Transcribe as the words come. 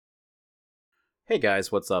Hey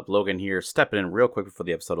guys, what's up? Logan here, stepping in real quick before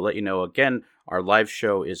the episode to let you know, again, our live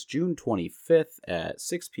show is June 25th at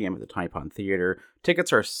 6 p.m. at the Tiny Pond Theater.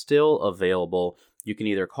 Tickets are still available. You can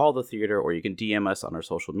either call the theater or you can DM us on our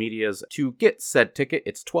social medias. To get said ticket,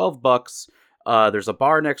 it's $12. There's a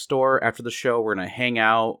bar next door. After the show, we're going to hang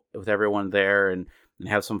out with everyone there and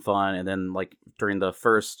have some fun. And then, like, during the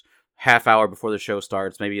first half hour before the show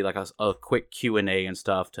starts, maybe like a quick Q&A and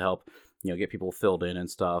stuff to help get people filled in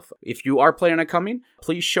and stuff. If you are planning on coming,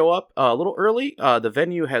 please show up a little early. The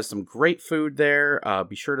venue has some great food there.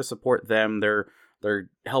 Be sure to support them. They're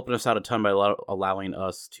helping us out a ton by allowing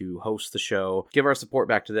us to host the show. Give our support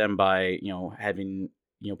back to them by, having,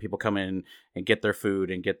 people come in and get their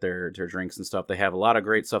food and get their drinks and stuff. They have a lot of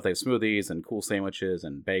great stuff. They have smoothies and cool sandwiches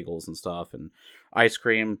and bagels and stuff and ice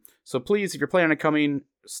cream. So please, if you're planning on coming,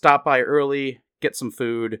 stop by early, get some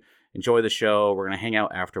food, enjoy the show. We're going to hang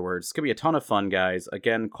out afterwards. It's going to be a ton of fun, guys.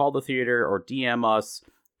 Again, call the theater or DM us.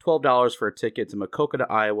 $12 for a ticket to Makokata,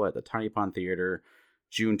 Iowa at the Tiny Pond Theater,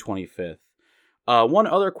 June 25th. One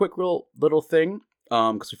other quick little thing,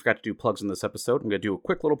 because we forgot to do plugs in this episode. I'm going to do a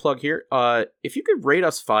quick little plug here. If you could rate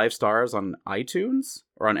us 5 stars on iTunes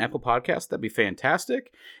or on Apple Podcasts, that'd be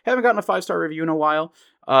fantastic. Haven't gotten a 5-star review in a while.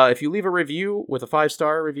 If you leave a review with a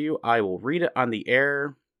 5-star review, I will read it on the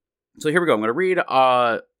air. So here we go. I'm going to read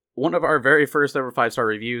one of our very first ever 5-star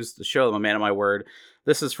reviews to show them a man of my word.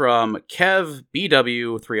 This is from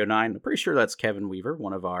KevBW309. I'm pretty sure that's Kevin Weaver,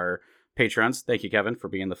 one of our patrons. Thank you, Kevin, for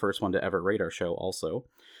being the first one to ever rate our show also.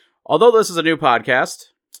 Although this is a new podcast,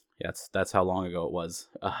 that's how long ago it was.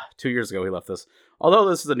 2 years ago he left this. Although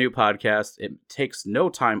this is a new podcast, it takes no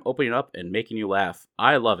time opening up and making you laugh.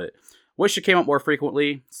 I love it. Wish it came up more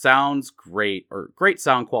frequently. Sounds great, or great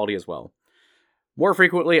sound quality as well. More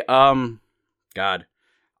frequently, God.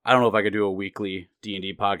 I don't know if I could do a weekly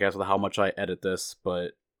D&D podcast with how much I edit this,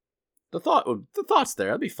 but the thought's there.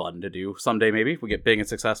 That'd be fun to do someday, maybe, if we get big and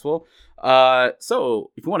successful. So,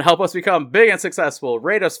 if you want to help us become big and successful,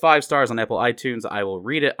 rate us 5 stars on Apple iTunes. I will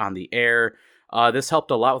read it on the air. This helped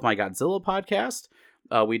a lot with my Godzilla podcast.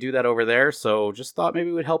 We do that over there, so just thought maybe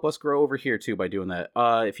it would help us grow over here, too, by doing that.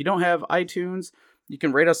 If you don't have iTunes, you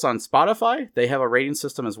can rate us on Spotify. They have a rating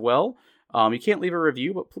system as well. You can't leave a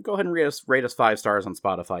review, but go ahead and rate us 5 stars on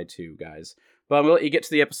Spotify too, guys. But I'm going to let you get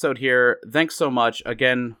to the episode here. Thanks so much.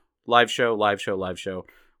 Again, live show,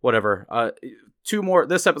 whatever. 2 more,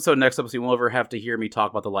 this episode, next episode, you won't ever have to hear me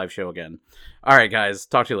talk about the live show again. All right, guys.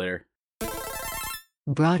 Talk to you later.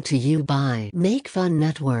 Brought to you by Make Fun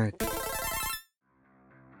Network.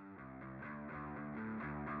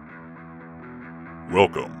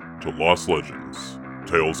 Welcome to Lost Legends,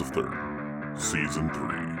 Tales of Thurn, Season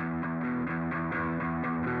 3.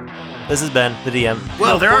 This is Ben, the DM.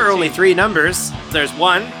 Well, there are only 3 numbers. There's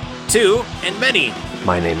 1, 2, and many.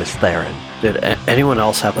 My name is Theron. Did anyone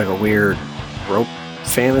else have like a weird rope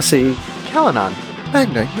fantasy? Kalanon.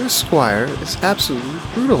 Magna, your squire is absolutely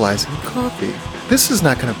brutalizing coffee. This is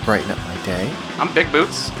not going to brighten up my day. I'm Big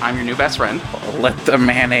Boots. I'm your new best friend. Let the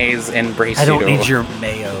mayonnaise embrace you. I don't need your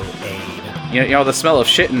mayo aid. You know, the smell of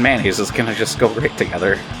shit and mayonnaise is going to just go great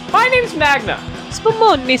together. My name's Magna.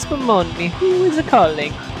 Spumoni, who is a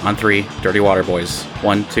calling? On 3, Dirty Water Boys.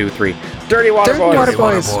 1, 2, 3. Dirty Water Boys! Dirty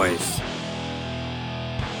Water Boys!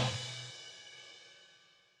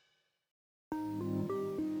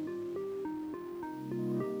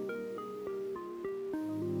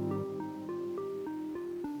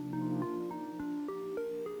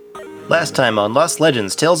 Last time on Lost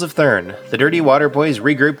Legends, Tales of Thurn, the Dirty Water Boys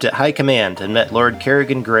regrouped at High Command and met Lord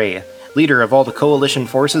Kerrigan Grey, leader of all the Coalition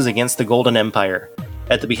forces against the Golden Empire.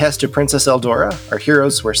 At the behest of Princess Eldora, our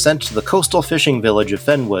heroes were sent to the coastal fishing village of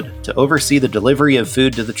Fenwood to oversee the delivery of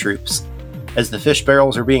food to the troops. As the fish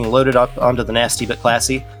barrels were being loaded up onto the nasty but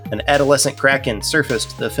classy, an adolescent kraken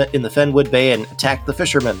surfaced in the Fenwood Bay and attacked the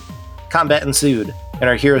fishermen. Combat ensued, and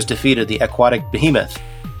our heroes defeated the aquatic behemoth,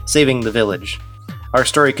 saving the village. Our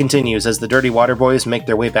story continues as the Dirty Water Boys make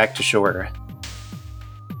their way back to shore.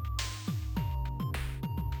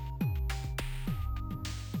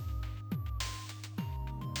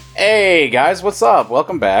 Hey, guys, what's up?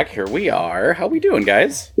 Welcome back. Here we are. How we doing,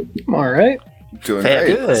 guys? I'm alright. Doing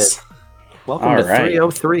great. Good. Welcome to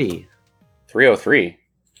 303. 303.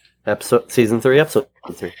 Season 3, episode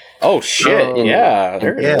 3. Oh, shit. Yeah.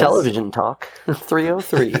 There it is. Television talk.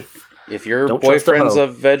 303. If your Don't trust the boyfriend's hoe. a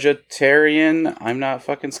vegetarian, I'm not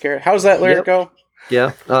fucking scared. How's that lyric go?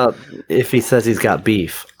 Yeah. If he says he's got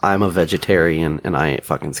beef, I'm a vegetarian and I ain't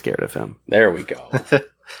fucking scared of him. There we go.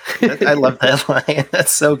 I love that line.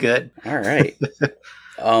 That's so good. All right.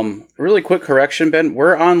 Really quick correction, Ben.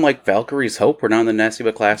 We're on like Valkyrie's Hope. We're not on the Nasty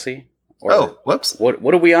but Classy. Or, whoops.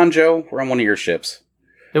 What are we on, Joe? We're on one of your ships.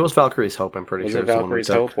 It was Valkyrie's Hope, I'm pretty Was sure. it Valkyrie's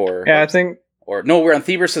Hope or Yeah, I think. or no? We're on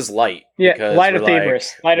Thebris's Light. Yeah, because Light of we're like,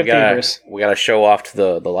 Thebris. Light of we gotta- Thebris. We got to show off to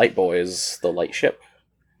the light boys the light ship.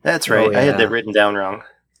 That's right. Oh, I had yeah. that written down wrong.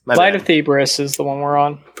 My Light bad. of Thebris is the one we're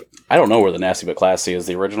on. I don't know where the Nasty but Classy is.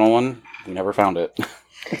 The original one. We never found it.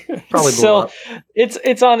 Probably blew Still, up.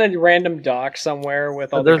 it's on a random dock somewhere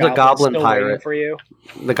with all There's the a goblins goblin still waiting pirate. for you.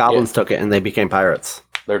 The goblins took it and they became pirates.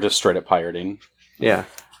 They're just straight up pirating. Yeah.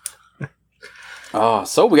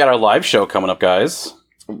 So we got our live show coming up, guys.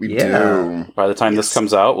 We Yeah. do. By the time this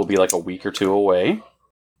comes out, we'll be like a week or two away.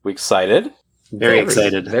 We excited? Very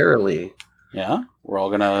excited. Verily. Yeah. We're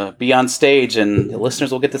all gonna be on stage, and the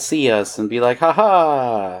listeners will get to see us and be like,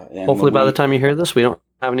 "Ha!" And Hopefully, by when the time you hear this, we don't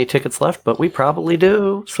have any tickets left, but we probably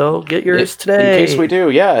do. So get yours today. In case we do,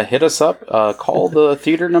 yeah, hit us up. Call the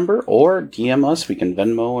theater number or DM us. We can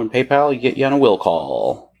Venmo and PayPal. Get you on a will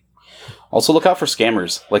call. Also, look out for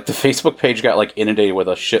scammers. Like the Facebook page got like inundated with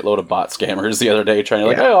a shitload of bot scammers the other day, trying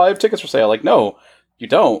to Yeah. oh, I have tickets for sale. Like, no, you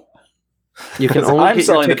don't. You can 'Cause only I'm get your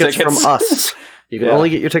selling the tickets from tickets. us. You can Yeah. only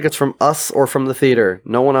get your tickets from us or from the theater.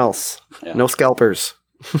 No one else. Yeah. No scalpers.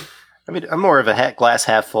 I mean, I'm more of a glass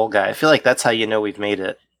half full guy. I feel like that's how you know we've made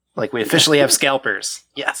it. Like we officially have scalpers.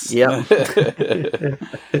 Yes. Yep.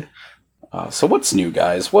 So what's new,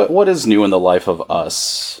 guys? What is new in the life of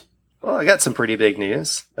us? Well, I got some pretty big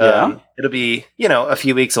news. Yeah? It'll be, a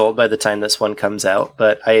few weeks old by the time this one comes out.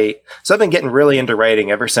 But I've been getting really into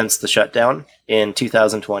writing ever since the shutdown in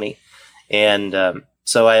 2020. And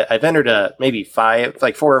so I've entered maybe 4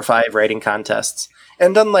 or 5 writing contests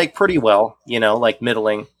and done like pretty well, like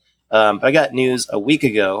middling. But I got news a week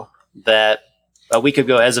ago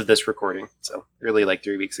as of this recording. So really like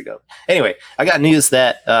 3 weeks ago. Anyway, I got news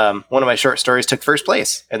that one of my short stories took first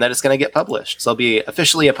place and that it's going to get published. So I'll be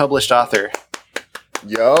officially a published author.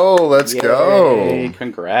 Yo, let's Hey, go.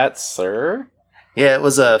 congrats, sir. Yeah, it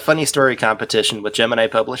was a funny story competition with Gemini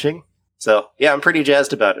Publishing. So yeah, I'm pretty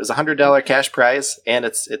jazzed about it. It was a $100 cash prize and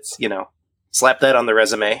it's slap that on the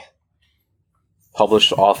resume.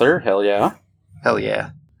 Published author, hell yeah. Hell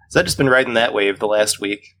yeah. So I've just been riding that wave the last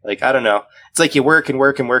week. Like, I don't know. It's like you work and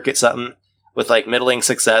work and work at something with like middling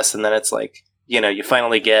success, and then it's like, you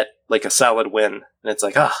finally get like a solid win. And it's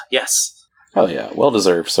like, yes. Hell yeah. Well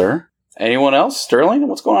deserved, sir. Anyone else? Sterling,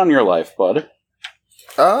 what's going on in your life, bud?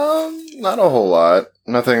 Not a whole lot.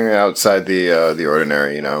 Nothing outside the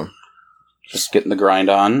ordinary, Just getting the grind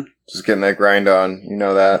on. Just getting that grind on. You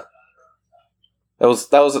know that. That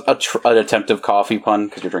was an attempt of coffee pun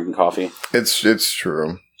because you're drinking coffee. It's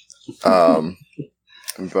true.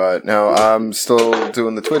 But no, I'm still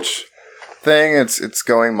doing the Twitch thing. It's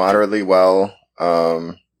going moderately well.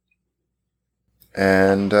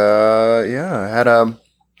 And I had a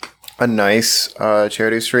nice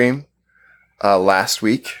charity stream last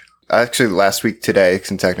week. Actually, last week today,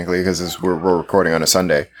 technically, because we're recording on a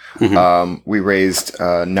Sunday. Mhm. We raised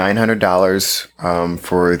 $900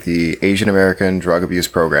 for the Asian American Drug Abuse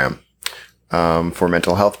Program for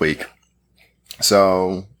Mental Health Week.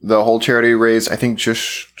 So the whole charity raised, I think,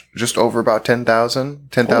 just over about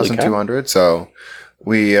 10,200. So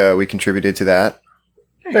we contributed to that.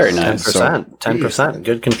 Very nice. 10%.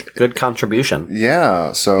 10%. Good contribution.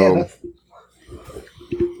 Yeah. So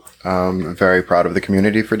very proud of the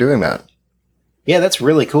community for doing that. Yeah, that's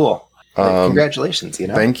really cool. Congratulations,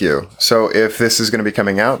 Thank you. So if this is going to be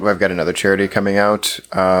coming out, I've got another charity coming out,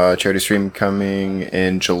 charity stream coming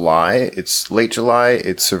in July. It's late July.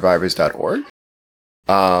 It's survivors.org.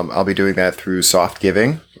 I'll be doing that through Soft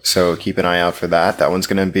Giving. So keep an eye out for that. That one's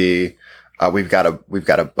going to be, we've got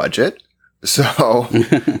a budget. So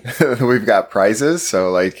we've got prizes.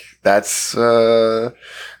 So like, that's good.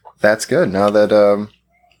 Now that,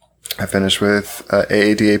 I finished with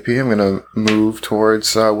AADAP, I'm going to move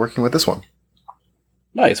towards working with this one.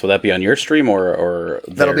 Nice. Will that be on your stream or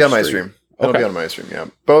That'll be on my stream. That'll be on my stream, yeah.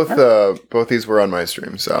 Both these were on my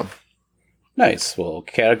stream, so. Nice. Well,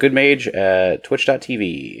 Cat Good Mage at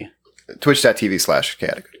twitch.tv.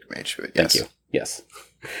 Twitch.tv/Cat Good Mage. Yes. Thank you. Yes.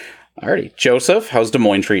 Alrighty. Joseph, how's Des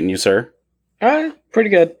Moines treating you, sir? Pretty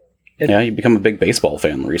good. Yeah, you've become a big baseball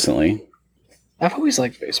fan recently. I've always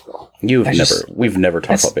liked baseball. We've never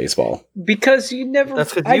talked about baseball. Because you never.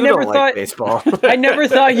 That's because I you never don't thought like baseball. I never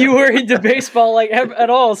thought you were into baseball at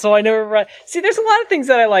all. So I never. See, there's a lot of things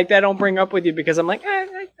that I like that I don't bring up with you because I'm like, I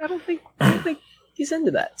don't think he's into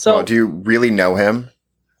that. So do you really know him?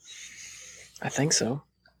 I think so.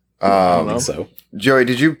 I think so. Joey,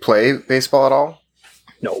 did you play baseball at all?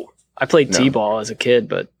 No, I played No. t-ball as a kid,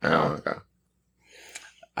 but Oh, okay.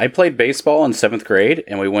 I played baseball in 7th grade,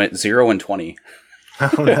 and we went 0-20.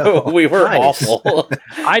 Oh, no. We were Nice. awful.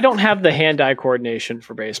 I don't have the hand-eye coordination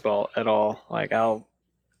for baseball at all. Like I'll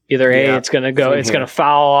either Yeah, it's gonna go, same it's here. gonna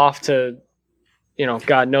foul off to,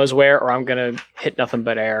 God knows where, or I'm gonna hit nothing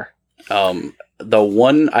but air. I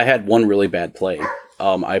had one really bad play.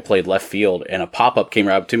 I played left field, and a pop-up came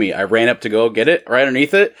right up to me. I ran up to go get it right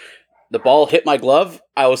underneath it. The ball hit my glove.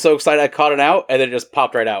 I was so excited I caught it out, and then it just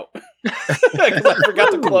popped right out. Because I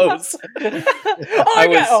forgot to close.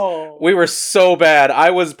 We were so bad. I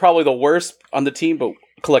was probably the worst on the team, but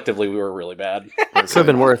collectively we were really bad. Could have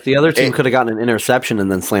been worse. The other team could have gotten an interception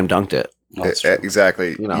and then slam dunked it.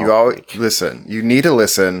 Exactly. You know, you always listen. You need to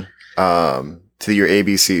listen to your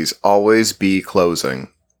ABCs. Always be closing.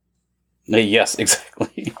 Yes,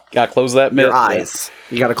 exactly. Gotta close that myth. Your eyes.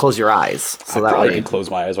 You got to close your eyes. So I that probably way could close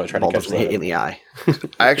my eyes while I try to ball catch doesn't hit you in that. the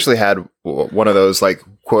eye. I actually had one of those like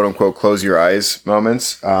quote unquote close your eyes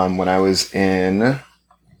moments when I was in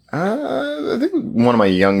I think one of my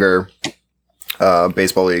younger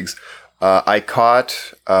baseball leagues. I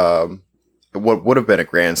caught what would have been a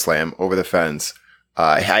grand slam over the fence.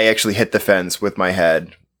 I actually hit the fence with my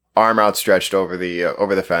head, arm outstretched over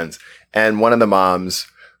the fence, and one of the moms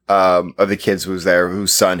of the kids was there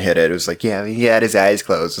whose son hit it. It was like, yeah, he had his eyes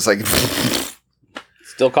closed. It's like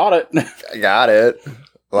Still caught it. I got it.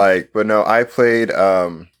 Like, but no, I played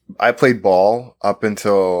ball up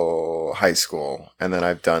until high school, and then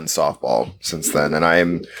I've done softball since then, and I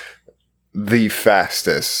am the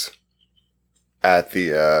fastest at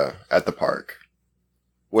the park,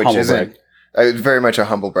 which Humble isn't very much a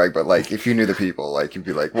humble brag, but like if you knew the people, like you'd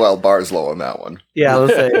be like, well, bar's low on that one. Yeah,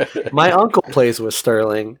 let's say my uncle plays with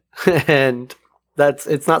Sterling, and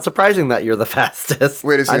it's not surprising that you're the fastest.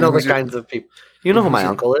 Wait a second, I know the who's your- kinds of people. You know who my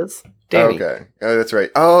uncle is? Danny. Okay, oh, that's right.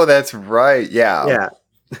 Oh, that's right. Yeah.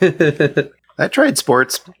 Yeah. I tried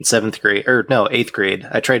sports in 8th grade.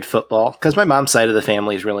 I tried football because my mom's side of the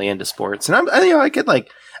family is really into sports, and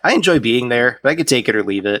I enjoy being there, but I could take it or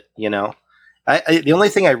leave it. The only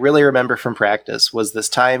thing I really remember from practice was this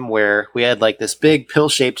time where we had like this big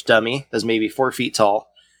pill-shaped dummy that was maybe 4 feet tall,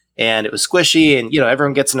 and it was squishy, and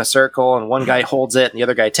everyone gets in a circle, and one guy holds it, and the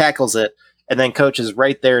other guy tackles it, and then coach is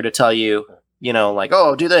right there to tell you, like,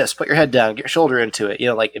 oh, do this, put your head down, get your shoulder into it,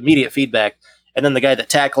 like immediate feedback. And then the guy that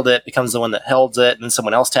tackled it becomes the one that held it, and then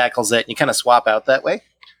someone else tackles it, and you kind of swap out that way.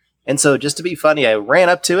 And so just to be funny, I ran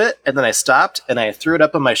up to it, and then I stopped, and I threw it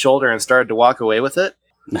up on my shoulder and started to walk away with it.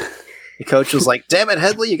 The coach was like, damn it,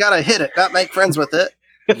 Headley, you got to hit it, not make friends with it.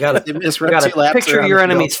 You got They to just run 2 laps picture around your the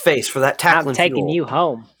field. enemy's face for that tackling. I'm taking fuel. you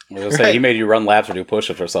home. I was gonna say, he made you run laps or do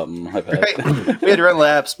push-ups or something. I bet. Right. We had to run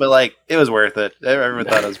laps, but like it was worth it. Everyone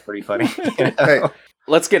thought it was pretty funny. Hey,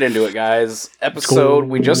 Let's get into it, guys. Episode,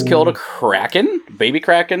 we just killed a kraken, baby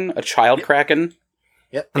kraken, a child kraken.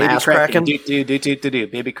 Yep. An Baby ass Kraken. kraken? Do.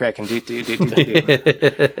 Baby Kraken. Do.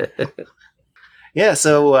 Yeah,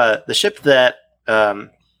 so the ship that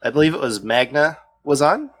I believe it was Magna was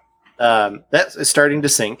on, that is starting to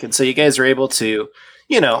sink. And so you guys are able to,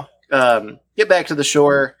 get back to the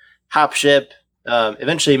shore, hop ship,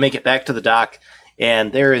 eventually make it back to the dock.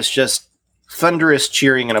 And there is just thunderous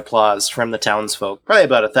cheering and applause from the townsfolk. Probably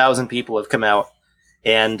about 1,000 people have come out,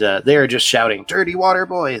 and they're just shouting, "Dirty water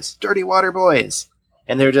boys! Dirty water boys!"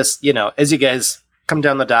 And they're just, as you guys come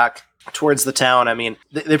down the dock towards the town, I mean,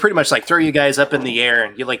 they pretty much like throw you guys up in the air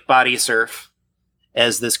and you like body surf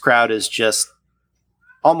as this crowd is just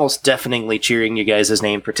almost deafeningly cheering you guys'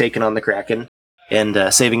 name for taking on the Kraken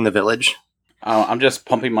and saving the village. I'm just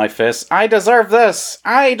pumping my fists. I deserve this!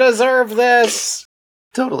 I deserve this!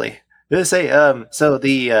 Totally. They say, so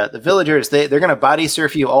the villagers, they're going to body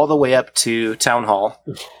surf you all the way up to town hall.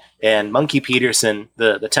 And Monkey Peterson,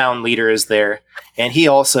 the town leader, is there. And he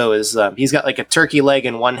also is, he's got like a turkey leg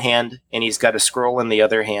in one hand, and he's got a scroll in the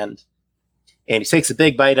other hand. And he takes a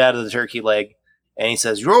big bite out of the turkey leg, and he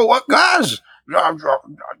says, "Yo, what, guys?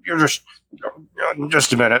 You're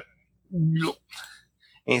just a minute." And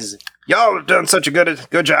he says, "Y'all have done such a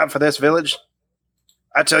good job for this village.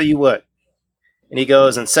 I tell you what." And he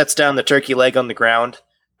goes and sets down the turkey leg on the ground,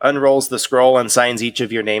 unrolls the scroll, and signs each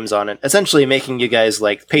of your names on it, essentially making you guys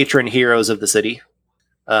like patron heroes of the city.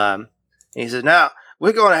 And he says, "Now,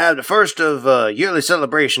 we're going to have the first of yearly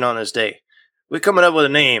celebration on this day. We're coming up with a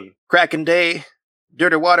name. Kraken Day,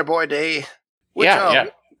 Dirty Water Boy Day." Yeah.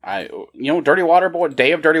 Dirty Water Boy,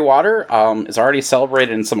 Day of Dirty Water is already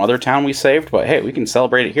celebrated in some other town we saved, but hey, we can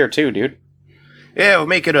celebrate it here too, dude. Yeah, we'll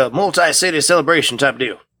make it a multi-city celebration type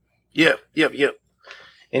deal. Yep.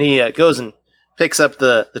 And he goes and picks up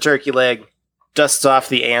the turkey leg, dusts off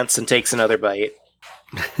the ants, and takes another bite.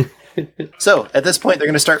 So, at this point, they're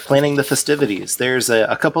going to start planning the festivities. There's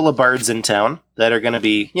a couple of bards in town that are going to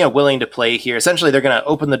be, willing to play here. Essentially, they're going to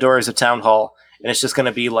open the doors of Town Hall, and it's just going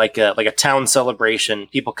to be like a town celebration.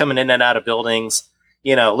 People coming in and out of buildings,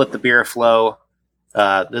 let the beer flow,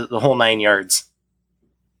 the whole 9 yards.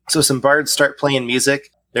 So some bards start playing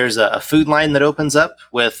music. There's a food line that opens up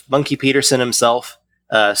with Monkey Peterson himself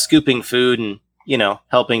scooping food and,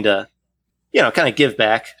 helping to, kind of give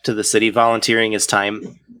back to the city, volunteering his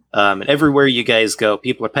time. And everywhere you guys go,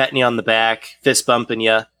 people are patting you on the back, fist bumping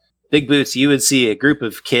you. Big Boots, you would see a group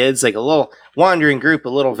of kids, like a little wandering group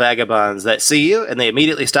of little vagabonds that see you, and they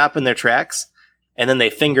immediately stop in their tracks, and then they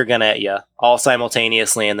finger gun at you all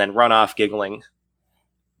simultaneously and then run off giggling.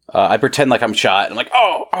 I pretend like I'm shot. I'm like,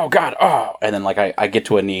 oh God, oh. And then like I get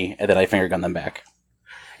to a knee, and then I finger gun them back.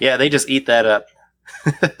 Yeah, they just eat that up.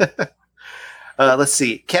 Let's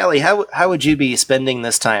see. Callie, how would you be spending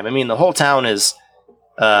this time? I mean, the whole town is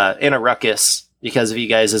in a ruckus because of you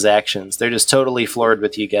guys' actions. They're just totally floored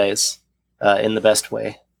with you guys in the best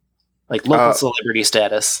way. Like local celebrity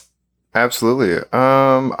status. Absolutely.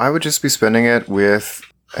 I would just be spending it with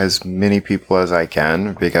as many people as I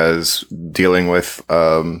can, because dealing with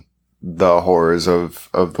the horrors of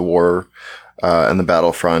the war and the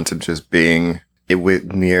battlefront, and just being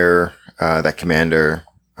near that commander,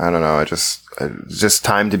 I don't know, just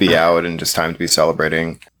time to be out and just time to be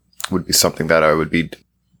celebrating would be something that I would be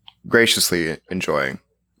graciously enjoying.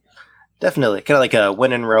 Definitely. Kind of like a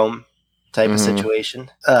win in Rome type of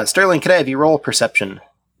situation. Sterling, could I have you roll perception?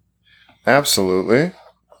 Absolutely.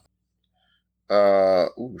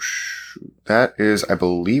 That is, I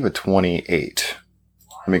believe, a 28.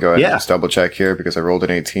 Let me go ahead and just double check here, because I rolled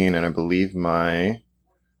an 18, and I believe my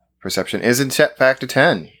perception is in fact a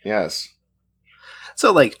 10. Yes.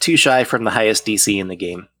 So like 2 shy from the highest DC in the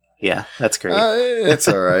game. Yeah, that's great. It's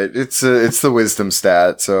all right. It's the wisdom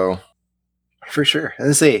stat, so for sure.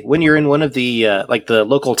 Let's say when you're in one of the the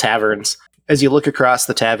local taverns, as you look across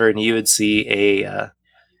the tavern, you would see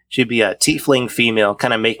she'd be a tiefling female,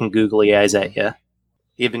 kind of making googly eyes at you,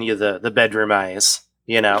 giving you the bedroom eyes.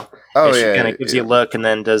 Oh, and she kind of gives you a look and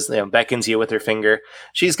then does beckons you with her finger.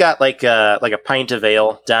 She's got like a pint of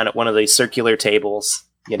ale down at one of these circular tables.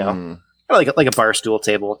 Like a bar stool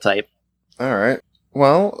table type. All right.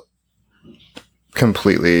 Well,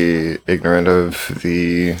 completely ignorant of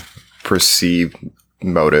the perceived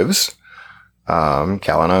motives,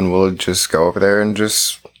 Kalanan will just go over there and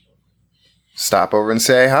just stop over and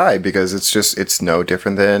say hi, because it's no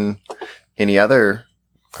different than any other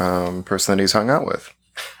person that he's hung out with.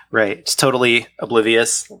 Right. It's totally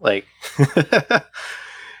oblivious. Like,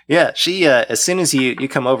 yeah, she, as soon as you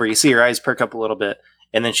come over, you see her eyes perk up a little bit,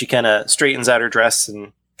 and then she kind of straightens out her dress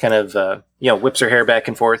and kind of, whips her hair back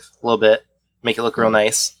and forth a little bit, make it look real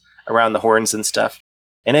nice around the horns and stuff.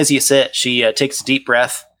 And as you sit, she takes a deep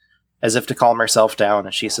breath as if to calm herself down,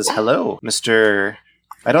 and she says, "Hello, Mr.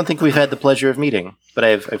 I don't think we've had the pleasure of meeting, but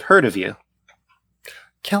I've heard of you."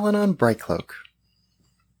 Kalanan Brightcloak.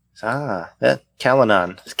 That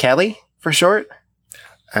Kalanan. Callie, for short?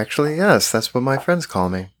 Actually, yes, that's what my friends call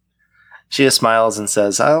me. She just smiles and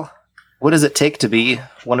says, "Oh, what does it take to be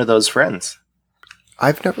one of those friends?"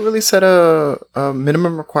 I've never really set a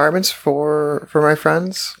minimum requirements for my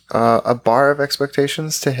friends, a bar of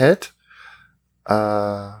expectations to hit.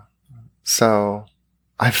 So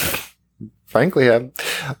frankly, I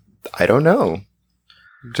don't know.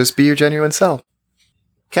 Just be your genuine self.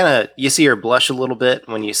 Kind of, you see her blush a little bit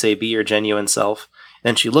when you say be your genuine self.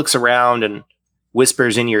 And she looks around and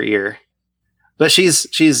whispers in your ear. But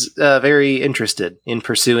she's very interested in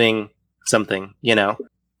pursuing something,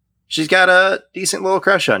 She's got a decent little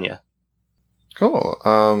crush on you. Cool.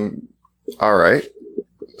 All right.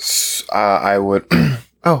 I would.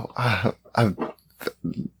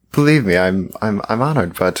 Believe me, I'm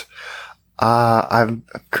honored, but I'm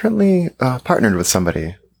currently partnered with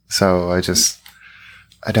somebody, so I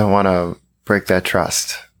don't want to break that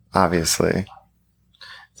trust. Obviously.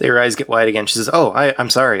 So your eyes get wide again. She says, "Oh, I'm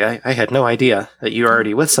sorry. I had no idea that you were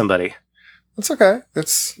already with somebody." It's okay.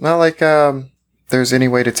 It's not like there's any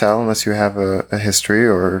way to tell unless you have a history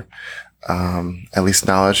or at least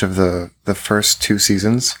knowledge of the first 2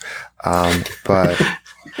 seasons. But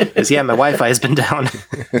yeah, my Wi-Fi has been down.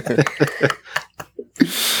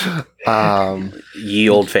 Ye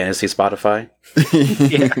old fantasy Spotify.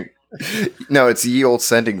 Yeah. No, it's ye old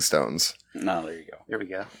sending stones. No, there you go. There we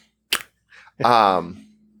go.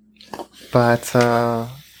 But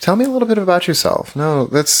tell me a little bit about yourself. No,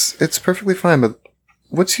 it's perfectly fine. But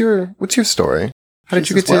what's your story? How did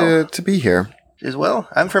you get to be here? Well,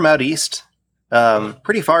 I'm from out east.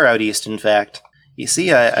 Pretty far out east, in fact. You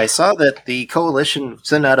see, I saw that the Coalition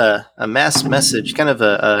sent out a mass message, kind of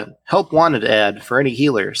a help wanted ad for any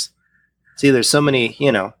healers. See, there's so many,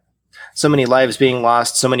 so many lives being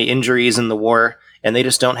lost, so many injuries in the war, and they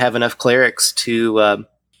just don't have enough clerics to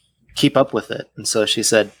keep up with it. And so she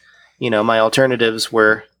said, my alternatives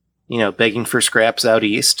were, begging for scraps out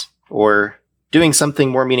east, or doing something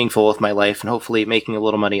more meaningful with my life and hopefully making a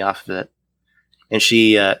little money off of it. And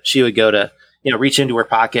she would go to, reach into her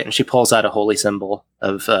pocket and she pulls out a holy symbol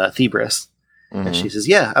of Thebris. Mm-hmm. And she says,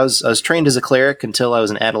 yeah, I was trained as a cleric until I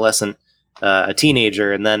was an adolescent, a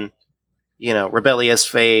teenager, and then, rebellious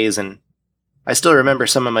phase. And I still remember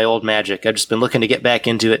some of my old magic. I've just been looking to get back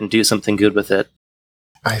into it and do something good with it.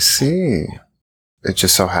 I see. It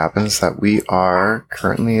just so happens that we are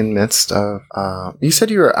currently in midst of, you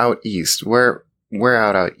said you were out east. Where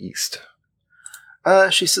out east?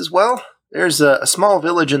 She says, well, there's a small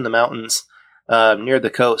village in the mountains near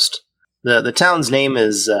the coast. The town's name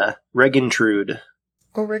is Regentrude.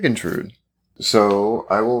 Oh, Regentrude. So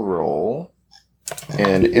I will roll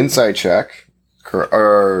an insight check.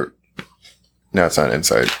 No, it's not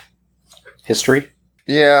insight. History?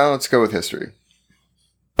 Yeah, let's go with history.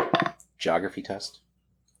 Geography test?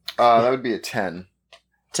 That would be a 10.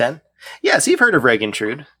 10? Yeah, so you've heard of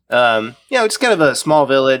Regentrude. It's kind of a small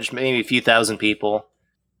village, maybe a few thousand people.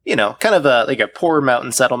 Kind of like a poor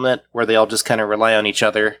mountain settlement where they all just kind of rely on each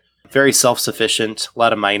other. Very self-sufficient, a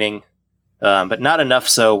lot of mining, but not enough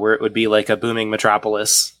so where it would be like a booming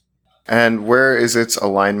metropolis. And where is its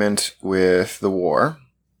alignment with the war?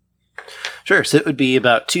 Sure, so it would be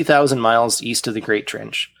about 2,000 miles east of the Great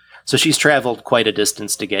Trench. So she's traveled quite a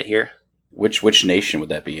distance to get here. Which nation would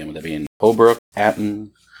that be in? Would that be in Holbrook,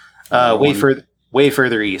 Hatton? Way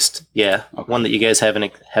further east. Yeah, okay. One that you guys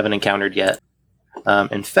haven't encountered yet.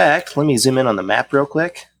 In fact, let me zoom in on the map real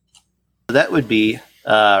quick. That would be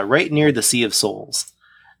right near the Sea of Souls,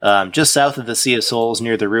 just south of the Sea of Souls,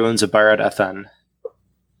 near the ruins of Barad Athan.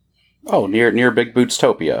 Oh, near Big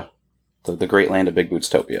Bootstopia, the great land of Big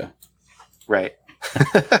Bootstopia. Right.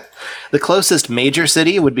 The closest major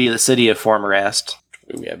city would be the city of Formarast.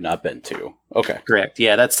 We have not been to. Okay. Correct.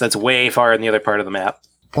 Yeah, that's way far in the other part of the map.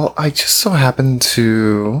 Well, I just so happen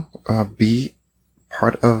to be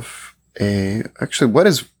part of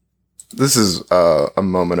this is a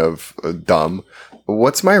moment of dumb.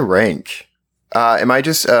 What's my rank? Am I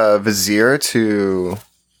just a vizier to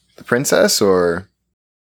the princess, or?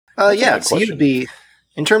 Yeah, so you'd be,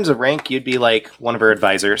 in terms of rank, you'd be like one of her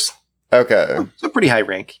advisors. Okay. So pretty high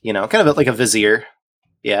rank, kind of like a vizier.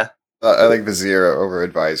 Yeah. I like vizier over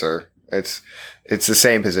advisor. It's the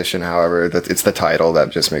same position, however, that it's the title that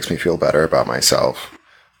just makes me feel better about myself.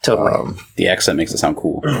 Totally. The accent makes it sound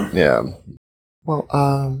cool. Yeah. Well,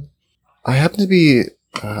 I happen to be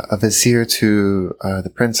a vizier to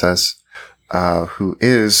the princess, who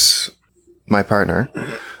is my partner.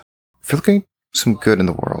 If you're looking for some good in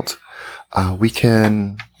the world, we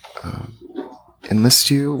can enlist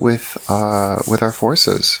you with our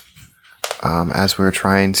forces. As we're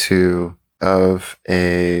trying to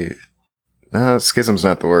schism's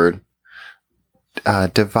not the word.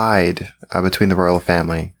 Divide between the royal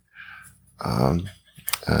family.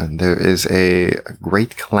 There is a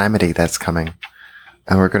great calamity that's coming,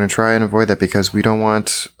 and we're going to try and avoid that because we don't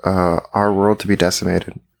want our world to be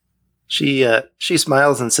decimated. She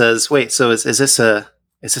smiles and says, "Wait, so is this a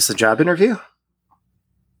job interview?"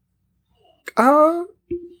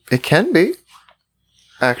 It can be.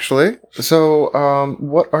 Actually. So,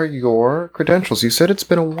 what are your credentials? You said it's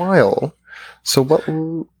been a while. So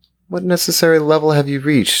what necessary level have you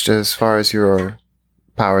reached as far as your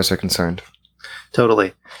powers are concerned?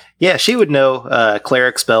 Totally. Yeah, she would know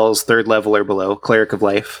cleric spells 3rd level or below, cleric of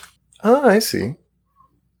life. Oh, I see.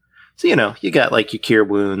 So, you got like your cure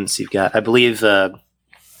wounds, you've got, I believe, what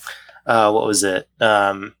was it?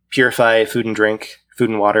 Purify food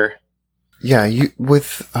and water. Yeah,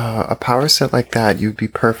 with a power set like that, you'd be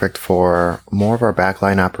perfect for more of our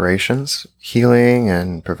backline operations, healing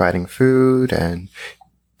and providing food and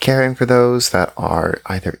caring for those that are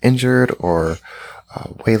either injured or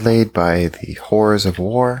waylaid by the horrors of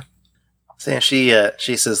war. So she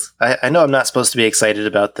says, I know I'm not supposed to be excited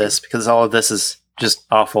about this because all of this is just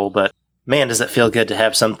awful, but man, does it feel good to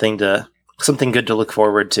have something good to look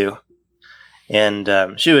forward to.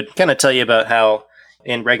 And she would kind of tell you about how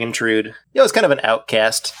in Regentrude, it was kind of an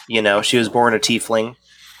outcast. She was born a tiefling.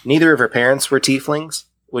 Neither of her parents were tieflings,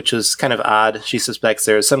 which was kind of odd. She suspects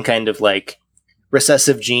there was some kind of like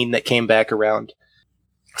recessive gene that came back around.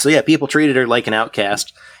 So yeah, people treated her like an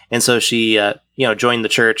outcast. And so she, joined the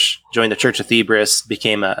Church of Thebris,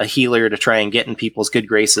 became a healer to try and get in people's good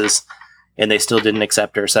graces. and they still didn't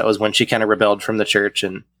accept her. So that was when she kind of rebelled from the church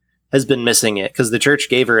and has been missing it because the church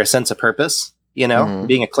gave her a sense of purpose. You know,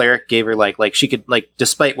 being a cleric gave her like she could, like,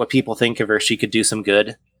 despite what people think of her, she could do some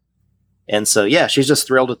good. And so, yeah, she's just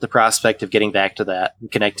thrilled with the prospect of getting back to that and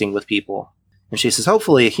connecting with people. And she says,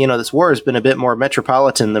 hopefully, you know, this war has been a bit more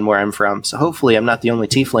metropolitan than where I'm from. So hopefully I'm not the only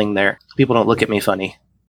tiefling there. People don't look at me funny.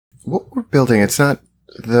 What we're building, it's not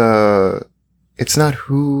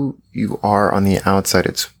who you are on the outside.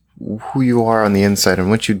 It's who you are on the inside and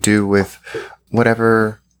what you do with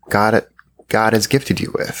whatever God has gifted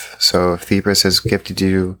you with. So if Thebris has gifted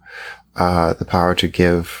you the power to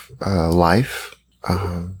give life,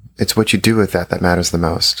 it's what you do with that matters the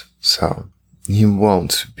most. So you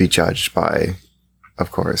won't be judged by,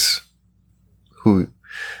 of course, who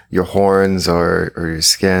your horns or your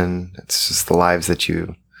skin. It's just the lives that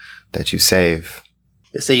you save.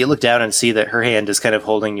 So you look down and see that her hand is kind of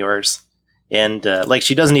holding yours, and like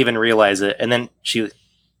she doesn't even realize it, and then she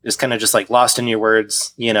is kind of just like lost in your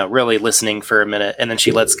words, you know, really listening for a minute, and then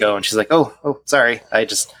she lets go, and she's like, "Oh, sorry, I'll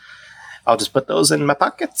just put those in my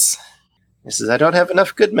pockets." He says, "I don't have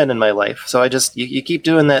enough good men in my life, so you keep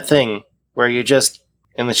doing that thing where you just,"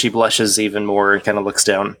 and then she blushes even more and kind of looks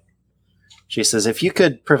down. She says, "If you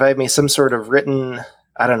could provide me some sort of written,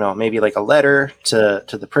 I don't know, maybe like a letter to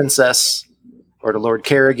the princess or to Lord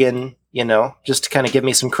Kerrigan, you know, just to kind of give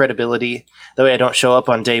me some credibility. That way I don't show up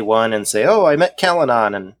on day one and say, oh, I met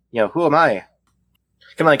Calanon, and, you know, who am I?"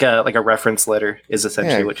 Kind of like a reference letter is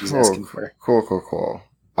essentially what she's asking for. Cool.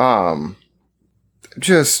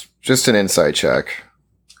 Just an insight check.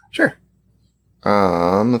 Sure.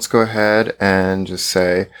 Let's go ahead and just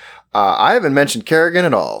say, I haven't mentioned Kerrigan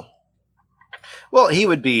at all. Well, he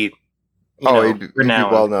would be, he'd be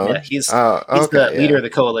well known. Yeah, he's the leader of the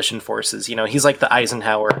coalition forces. You know, he's like the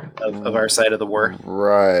Eisenhower of our side of the war.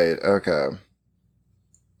 Right. Okay.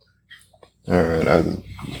 All right. I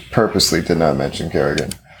purposely did not mention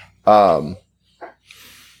Kerrigan. That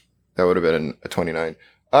would have been a 29.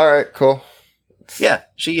 All right. Cool. Yeah.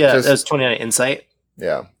 That was 29 insight.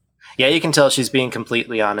 Yeah. Yeah, you can tell she's being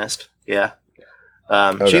completely honest. Yeah.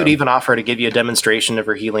 She would even offer to give you a demonstration of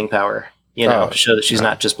her healing power. You know, to show that she's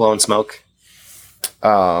not just blowing smoke.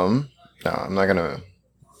 No, I'm not gonna.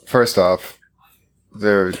 First off,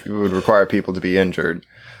 it would require people to be injured,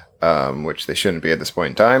 which they shouldn't be at this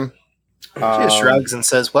point in time. She just shrugs and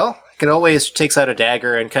says, "Well, I can always," takes out a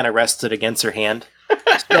dagger and kind of rests it against her hand.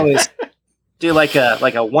 She can always do like a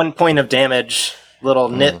 1 point of damage, little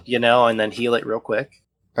nit, you know, and then heal it real quick.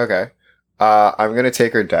 Okay, I'm gonna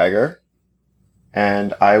take her dagger,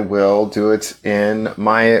 and I will do it in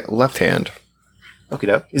my left hand. Okie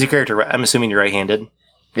doke. Is your character? I'm assuming you're right-handed.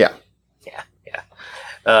 Yeah.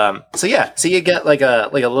 So you get like a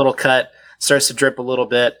little cut, starts to drip a little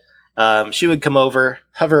bit. She would come over,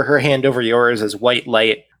 hover her hand over yours as white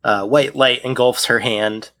light engulfs her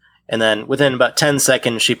hand, and then within about 10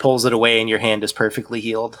 seconds, she pulls it away, and your hand is perfectly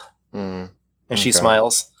healed. And she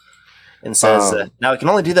smiles and says, "Now I can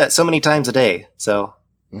only do that so many times a day." So,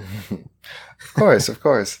 of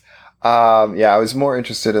course. I was more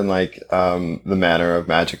interested in the manner of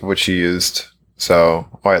magic of which she used. So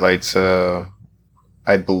white light's,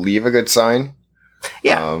 I believe, a good sign.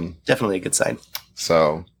 Yeah, definitely a good sign.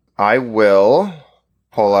 So I will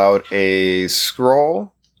pull out a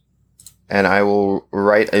scroll, and I will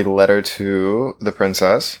write a letter to the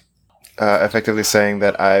princess, effectively saying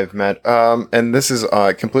that I've met. And this is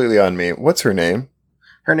completely on me. What's her name?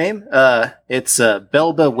 Her name? It's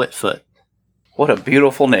Belba Whitfoot. What a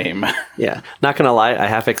beautiful name. Yeah. Not gonna lie, I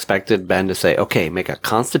half expected Ben to say, "Okay, make a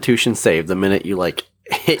Constitution save," the minute you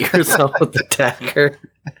hit yourself with the dagger.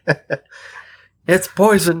 It's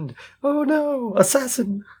poisoned. Oh no,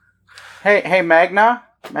 assassin. Hey, Magna.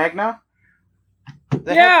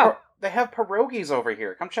 They have pierogies over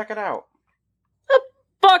here. Come check it out.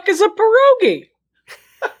 Fuck is a pierogi?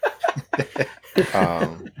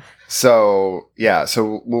 So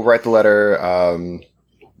we'll write the letter.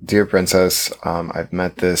 Dear Princess, I've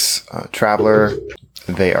met this traveler.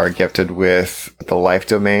 They are gifted with the life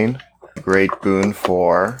domain, great boon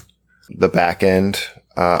for the back end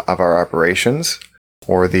of our operations,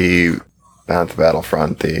 or not the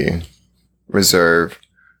battlefront, the reserve,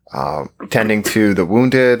 tending to the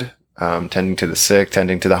wounded, tending to the sick,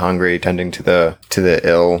 tending to the hungry, tending to the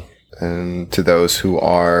ill, and to those who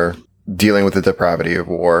are dealing with the depravity of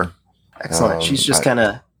war. Excellent. She's just kind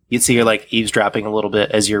of. You'd see her eavesdropping a little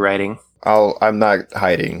bit as you're writing. I'm not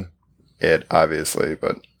hiding it, obviously,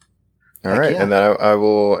 but all right. Yeah. And then I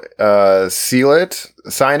will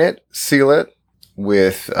sign it, seal it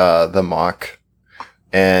with the mock,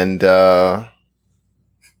 and hand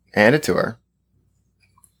it to her.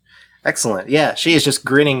 Excellent. Yeah, she is just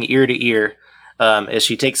grinning ear to ear as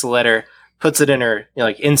she takes the letter, puts it in her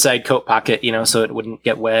inside coat pocket, so it wouldn't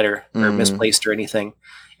get wet or misplaced or anything.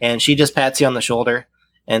 And she just pats you on the shoulder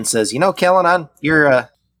and says, Callanan, you're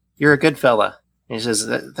a good fella. And she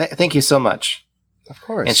says, thank you so much. Of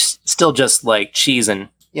course. And she's still just like cheesing,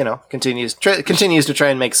 continues to try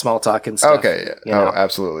and make small talk and stuff. Okay. Oh,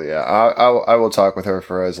 absolutely. Yeah. I will talk with her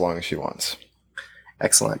for as long as she wants.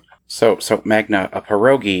 Excellent. So Magna, a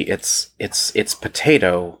pierogi, it's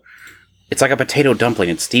potato. It's like a potato dumpling.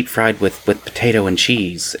 It's deep fried with potato and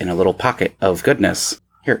cheese in a little pocket of goodness.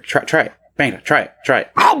 Here, try it. Magna, try it.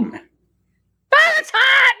 That's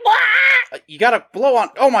hot! You gotta blow on.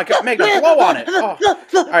 Oh my god, Magna, blow on it. Oh.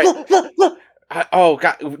 All right. Oh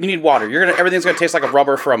god, you need water. Everything's gonna taste like a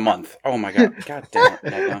rubber for a month. Oh my god, god damn it,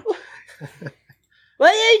 Magna.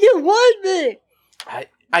 Why did you want me?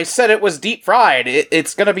 I said it was deep fried.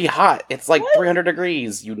 It's gonna be hot. It's like 300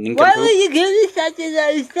 degrees. You nincompoop. Why would you give me something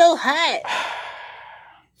that is so hot?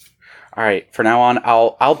 All right. For now on,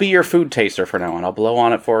 I'll be your food taster. For now on, I'll blow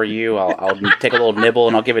on it for you. I'll take a little nibble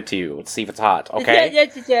and I'll give it to you. Let's see if it's hot. Okay.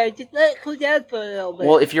 Just let it cool down for a little bit.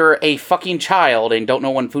 Well, if you're a fucking child and don't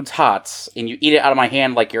know when food's hot and you eat it out of my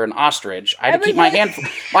hand like you're an ostrich, I had to keep my hand.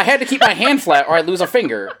 I had to keep my hand flat or I'd lose a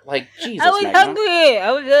finger. Like Jesus, I was Magna. hungry.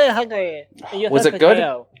 I was really hungry. Was it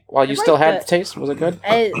good? While you still had the taste, was it good?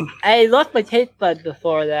 I lost my taste bud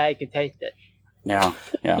before that I could taste it. Yeah.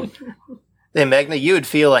 Hey, Magna, you would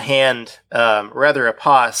feel a hand, rather a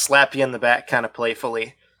paw, slap you in the back kind of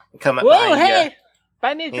playfully, and come up Whoa, behind hey! you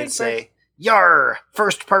Buy me a drink and say, "Yar,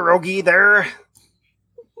 first pierogi there.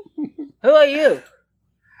 Who are you?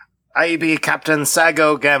 I be Captain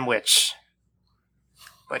Sago Gamwich,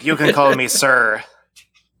 but you can call me Sir."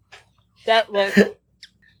 That was...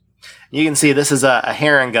 You can see this is a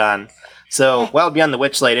Harangon. So, Wild Beyond the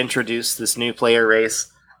Witchlight introduced this new player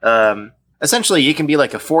race. Essentially, you can be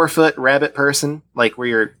like a 4-foot rabbit person, like where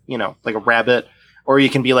you're, like a rabbit, or you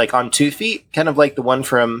can be like on 2 feet, kind of like the one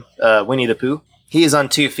from Winnie the Pooh. He is on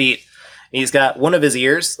 2 feet. He's got one of his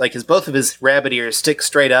ears, both of his rabbit ears stick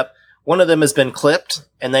straight up. One of them has been clipped,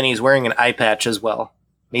 and then he's wearing an eye patch as well.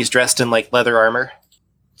 He's dressed in leather armor.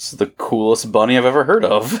 It's the coolest bunny I've ever heard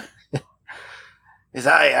of.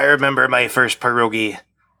 I remember my first pierogi.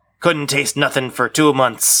 Couldn't taste nothing for 2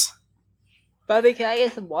 months. Bobby, can I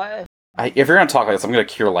get some water? If you're gonna talk like this, I'm gonna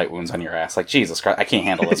cure light wounds on your ass. Like, Jesus Christ, I can't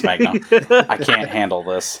handle this, Magna. I can't handle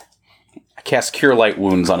this. I cast cure light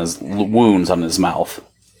wounds on his mouth.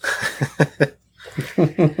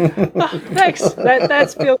 Thanks.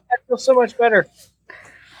 That feels so much better.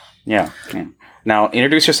 Yeah. Now,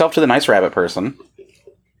 introduce yourself to the nice rabbit person.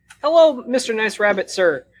 Hello, Mr. Nice Rabbit,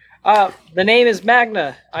 sir. The name is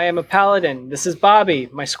Magna. I am a paladin. This is Bobby,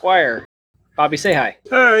 my squire. Bobby, say hi.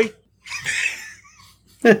 Hi.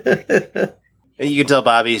 You can tell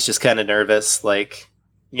Bobby's just kind of nervous.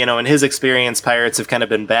 In his experience, pirates have kind of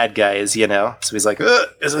been bad guys, So he's like,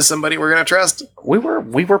 is this somebody we're going to trust? We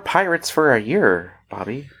were pirates for a year,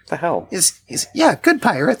 Bobby. What the hell? Yeah, good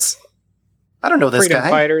pirates. I don't know this Freedom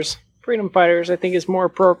guy. Freedom fighters, I think, is more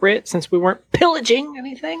appropriate since we weren't pillaging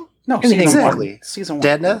anything. No, exactly. Season 1.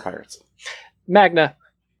 Dadna? Pirates. Magna,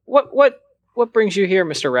 what brings you here,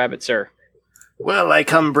 Mr. Rabbit, sir? Well, I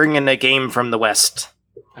come bringing a game from the West.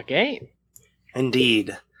 A game?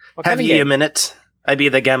 Indeed. What Have kind of ye a game? minute? I be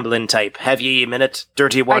the gambling type. Have ye a minute?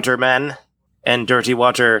 Dirty Water Man and Dirty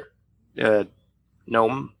Water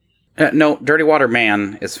Gnome. No, Dirty Water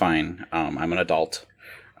Man is fine. I'm an adult.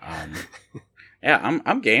 Yeah,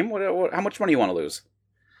 I'm game. How much money you want to lose?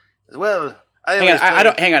 Well, hang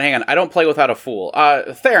on. I don't play without a fool.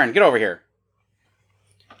 Theron, get over here.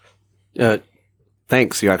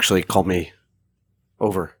 Thanks. You actually called me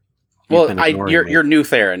over. Well, you're New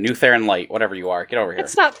Theron Light, whatever you are. Get over here.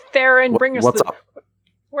 It's not Theron. Bring us What's up?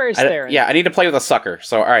 Where is Theron? Yeah, I need to play with a sucker.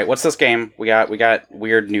 So, all right, what's this game? We got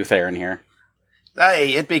weird New Theron here.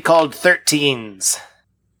 Aye, it be called 13s.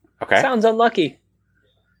 Okay. Sounds unlucky.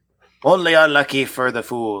 Only unlucky for the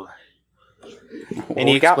fool. And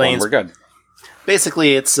he explains, we're good.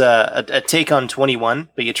 Basically, it's a take on 21,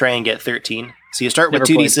 but you try and get 13. So you start with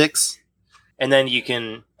 2d6, and then you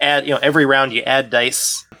can add, every round you add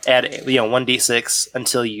dice, add 1d6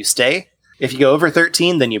 until you stay. If you go over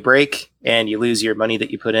 13, then you break, and you lose your money that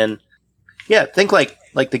you put in. Yeah, think like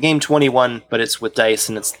the game 21, but it's with dice,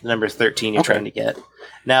 and it's the number 13 you're trying to get.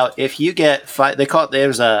 Now, if you get 5,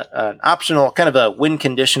 there's an optional kind of a win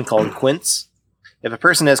condition called quints. If a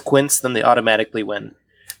person has quints, then they automatically win,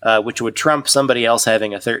 which would trump somebody else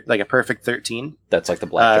having a perfect 13. That's like the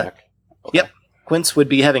blackjack. Yep. Quints would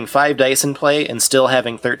be having 5 dice in play and still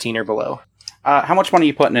having 13 or below. How much money are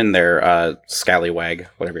you putting in there, Scallywag,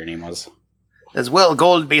 whatever your name was? As well,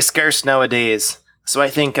 gold be scarce nowadays, so I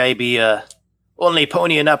think I be only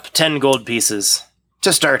ponying up 10 gold pieces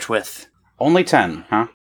to start with. Only 10, huh?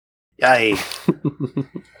 Aye.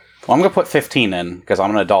 Well, I'm gonna put 15 in because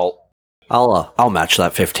I'm an adult. I'll match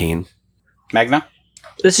that 15. Magna?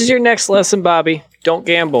 This is your next lesson, Bobby. Don't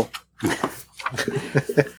gamble.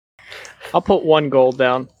 I'll put 1 gold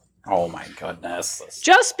down. Oh my goodness.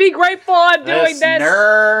 Just be grateful I'm doing this.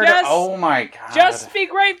 Nerd. Yes. Oh my god. Just be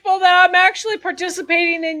grateful that I'm actually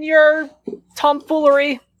participating in your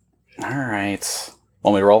tomfoolery. All right.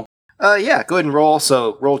 Want me to roll? Yeah, go ahead and roll.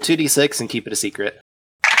 So roll 2d6 and keep it a secret.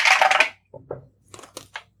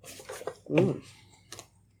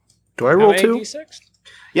 Do I roll 2? D6?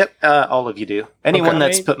 Yep, all of you do. Anyone Okay.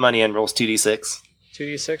 that's put money in rolls 2d6.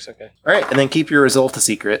 2d6, okay. All right, and then keep your result a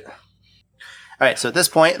secret. All right, so at this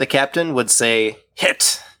point, the captain would say,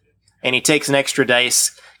 hit! And he takes an extra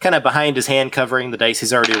dice, kind of behind his hand covering the dice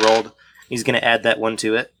he's already rolled. He's going to add that one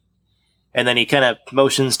to it. And then he kind of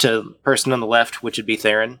motions to the person on the left, which would be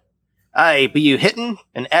Theron. Aye, be you hitting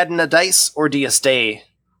and adding a dice, or do you stay?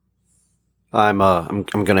 I'm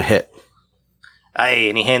gonna hit. Aye,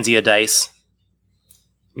 and he hands you a dice.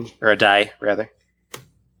 Or a die, rather.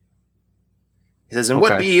 He says, and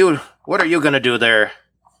what Okay. be you? What are you going to do there?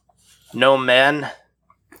 No man.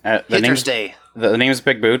 The Hit or name's, stay? the name's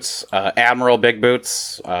Big Boots. Admiral Big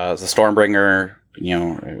Boots. The Stormbringer.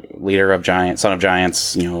 Leader of giants, son of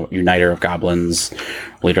giants. Uniter of goblins.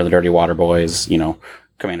 Leader of the Dirty Water Boys.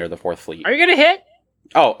 Commander of the 4th Fleet. Are you going to hit?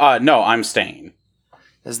 Oh, no, I'm staying.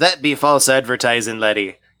 Does that be false advertising,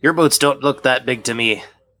 laddie? Your boots don't look that big to me.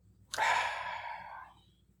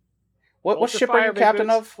 What Hold your ship are fire, you Big captain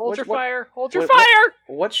Boots. of? Hold your fire. Hold your what- fire.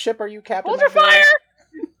 What ship are you captain Hold of? your fire.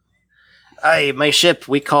 Aye, my ship,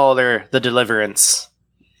 we call her the Deliverance.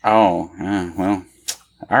 Oh, well.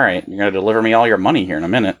 All right, you're going to deliver me all your money here in a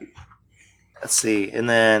minute. Let's see. And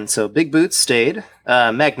then, so Big Boots stayed.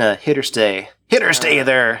 Magna, hit or stay. Hit or stay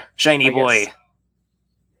there, shiny boy.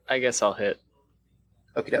 I guess I'll hit.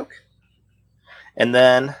 Okie doke. And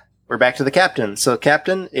then we're back to the captain. So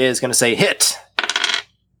captain is going to say hit.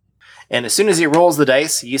 And as soon as he rolls the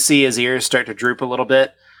dice, you see his ears start to droop a little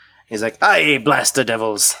bit. He's like, aye, blast the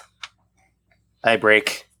devils. I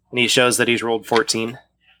break. And he shows that he's rolled 14.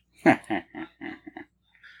 And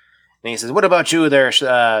he says, what about you there,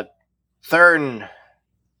 Theron? I'll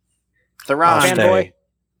Theron. stay.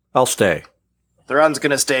 I'll stay. Theron's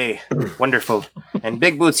going to stay. Wonderful. And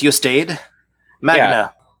Big Boots, you stayed.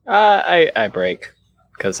 Magna. I break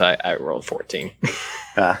because I rolled 14.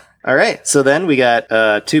 All right. So then we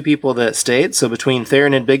got 2 people that stayed. So between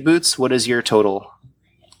Theron and Big Boots, what is your total?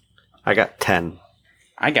 I got 10.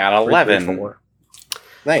 I got 11. 4.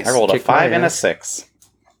 Nice. I rolled a Kick my 5 and a ass. 6.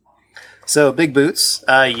 So Big Boots,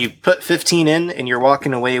 you put 15 in, and you're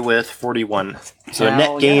walking away with 41. So a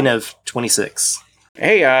Hell net gain yeah. of 26.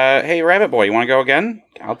 Hey, Rabbit Boy, you want to go again?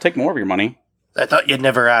 I'll take more of your money. I thought you'd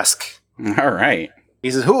never ask. All right.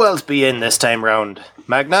 He says, who else be in this time round?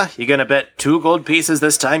 Magna, you gonna bet 2 gold pieces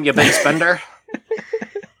this time, you big spender?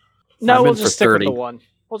 No, I'm we'll in for just stick with 30. the 1.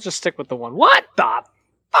 We'll just stick with the 1. What the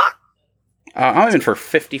fuck? I'm in for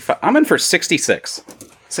 55. I'm in for 66.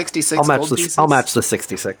 66 I'll match gold the pieces? I'll match the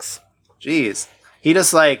 66. Jeez. He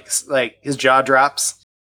just like his jaw drops,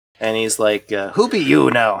 and he's like, who be you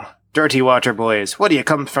now? Dirty water boys. What do you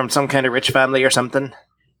come from, some kind of rich family or something?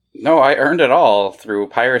 No, I earned it all through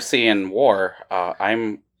piracy and war.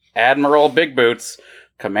 I'm Admiral Big Boots,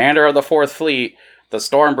 commander of the 4th Fleet, the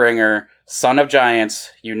Stormbringer, son of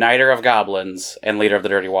giants, uniter of goblins, and leader of the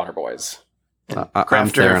Dirty Water Boys. I'm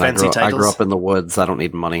Crafter Theron. of fancy I grew titles. up in the woods. I don't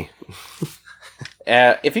need money.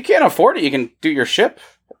 If you can't afford it, you can do your ship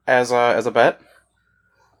as a bet.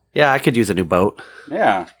 Yeah, I could use a new boat.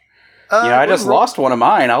 Yeah. I just lost one of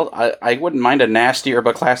mine. I wouldn't mind a nastier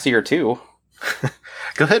but classier too.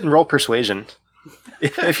 Go ahead and roll persuasion.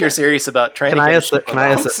 If you're serious about trying Can to I get a assist- ship can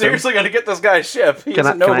I on- assist- System? going to get this guy's ship. He Can I,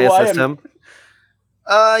 doesn't know can I who I assist am. him?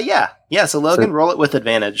 Yeah. So Logan, So- roll it with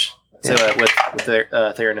advantage. So with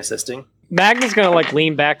Theron assisting. Magna's gonna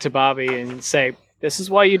lean back to Bobby and say, "This is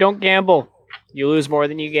why you don't gamble. You lose more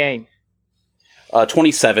than you gain."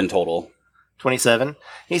 27 total. 27.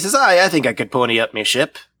 He says, I think I could pony up my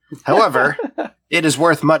ship. However, it is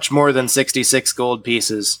worth much more than 66 gold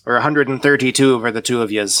pieces, or 132 for the 2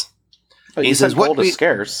 of yous. But He you says, said "What gold we-" is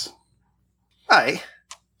scarce. Aye.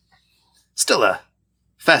 Still a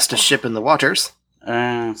fastest ship in the waters.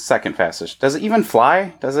 Second fastest. Does it even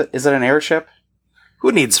fly? Is it an airship?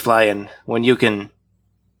 Who needs flying when you can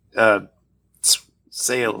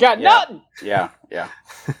sail? Got nothing. Yeah.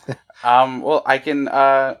 Well, I can.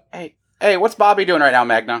 Hey, Hey, what's Bobby doing right now,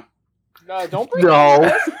 Magna? Don't bring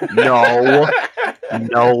No,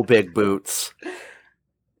 Big Boots.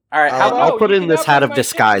 All right, I'll put you in this cannot hat bring of my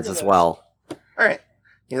disguise chicken as to well. All right.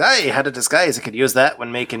 Yeah, I had a disguise. I could use that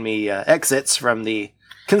when making me exits from the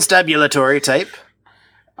constabulatory type.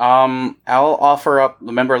 I'll offer up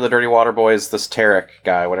the member of the Dirty Water Boys, this Tarek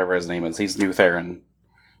guy, whatever his name is. He's New Theron.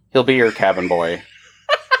 He'll be your cabin boy.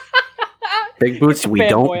 Big Boots, we fanboy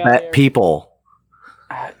don't out bet here. people.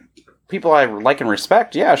 People I like and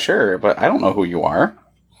respect, yeah, sure, but I don't know who you are.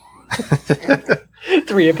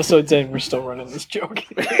 3 episodes in, we're still running this joke.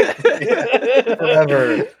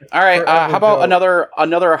 Forever. All right, how about go.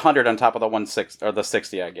 another 100 on top of the 160 or the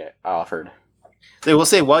 60 I offered? They will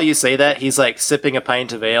say while you say that, he's like sipping a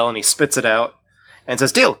pint of ale and he spits it out and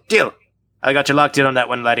says, "Deal. I got you locked in on that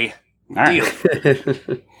one, laddie. All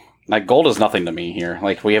right. Like, gold is nothing to me here.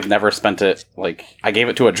 Like, we have never spent it. Like, I gave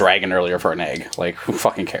it to a dragon earlier for an egg. Like, who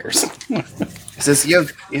fucking cares? He says,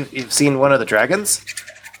 "You've seen one of the dragons?"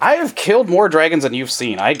 I have killed more dragons than you've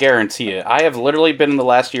seen. I guarantee it. I have literally been in the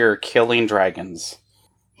last year killing dragons.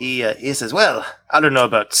 He says, "Well, I don't know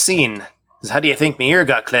about seen. He says, how do you think my ear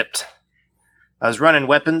got clipped? I was running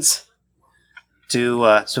weapons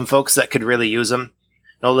to some folks that could really use them.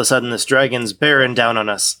 And all of a sudden, this dragon's bearing down on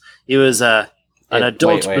us. He was an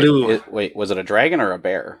adult blue. Wait, was it a dragon or a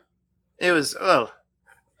bear? It was, well,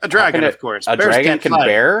 a dragon, of course. A Bears dragon can't can fly.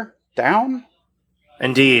 bear down?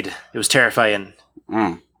 Indeed. It was terrifying.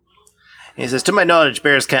 Mm. He says, to my knowledge,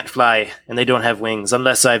 bears can't fly, and they don't have wings,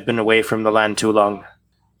 unless I've been away from the land too long."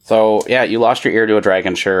 So, yeah, you lost your ear to a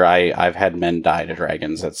dragon. Sure, I've had men die to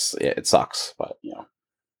dragons. It sucks, but, you know.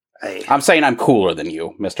 I'm saying I'm cooler than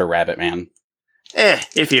you, Mr. Rabbit Man.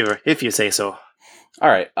 If you say so. All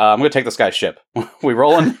right, I'm going to take this guy's ship. We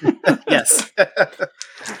rolling? Yes.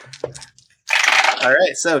 All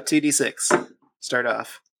right, so 2d6. Start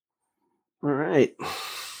off. All right.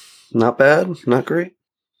 Not bad. Not great.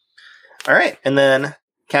 All right, and then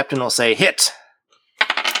Captain will say, "Hit."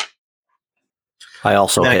 I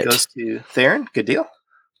also That hit. goes to Theron. Good deal.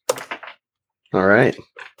 All right.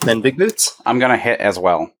 Then Big Boots. I'm going to hit as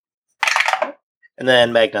well. And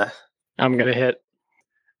then Magna. I'm gonna hit.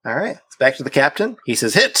 All right, it's back to the Captain. He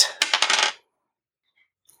says, "Hit."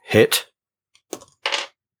 Hit.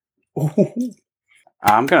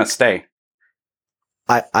 I'm going to stay.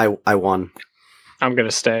 I won. I'm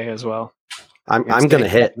gonna stay as well. I'm Gonna gonna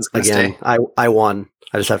stay. hit Captain's gonna again. stay. I won.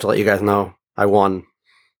 I just have to let you guys know I won.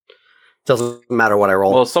 Doesn't matter what I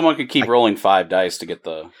roll. Well, someone could keep rolling 5 dice to get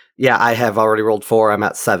the... Yeah, I have already rolled 4. I'm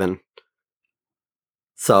at 7.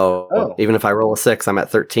 So even if I roll a 6, I'm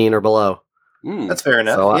at 13 or below. That's fair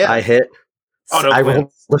enough. So yeah. I hit. Oh, no, I Quince.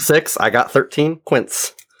 rolled the 6. I got 13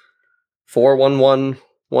 quints. 4, 1, 1,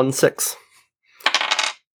 1, 6.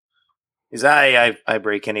 His I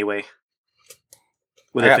break anyway.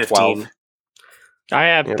 With I a got 15. 12. I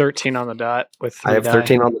have Yep. 13 on the dot with 3 I have die.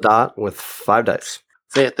 13 on the dot with 5 dice.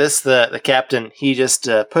 Say at this, the captain, he just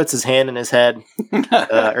puts his hand in his head,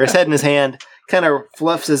 or his head in his hand, kind of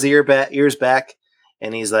fluffs his ears back,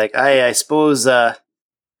 and he's like, I suppose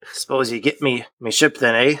you get me ship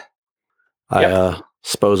then, eh? I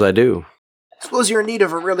suppose I do. Suppose you're in need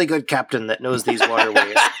of a really good captain that knows these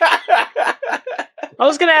waterways. I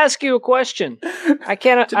was gonna ask you a question. I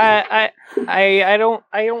can't. I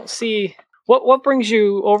don't see what brings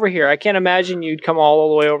you over here. I can't imagine you'd come all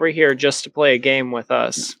the way over here just to play a game with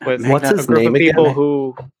us. With What's a his group name of people again?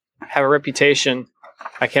 who have a reputation.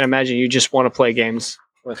 I can't imagine you just want to play games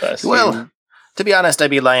with us. Well, to be honest, I'd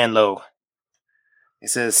be lying low. He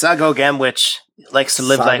says, Sago Gamwich likes to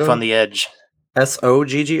live life Sago? on the edge.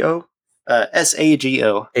 SOGGO?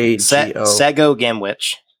 Sago. AGO. Sago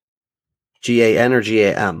Gamwich. GAN or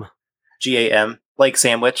GAM? Gam. Like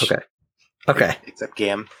sandwich. Okay. Except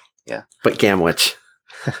Gam. But Gamwich.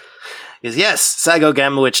 Is yes, Sago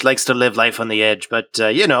Gamwich likes to live life on the edge, but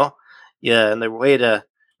and the way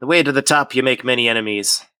to the top, you make many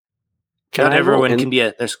enemies. Not everyone can be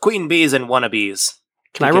there's queen bees and wannabes.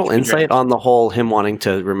 Can I roll insight on the whole him wanting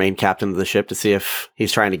to remain captain of the ship to see if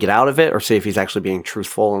he's trying to get out of it or see if he's actually being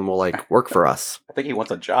truthful and will work for us? I think he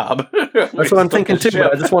wants a job. That's what I'm thinking too,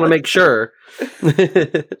 but I just want to make sure.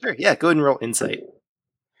 Sure, yeah, go ahead and roll insight.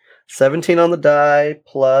 17 on the die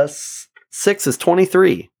plus 6 is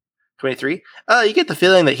 23. 23. You get the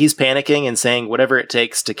feeling that he's panicking and saying whatever it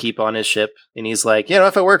takes to keep on his ship. And he's like,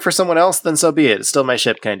 if I work for someone else, then so be it. It's still my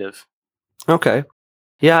ship, kind of. Okay.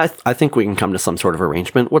 Yeah, I think we can come to some sort of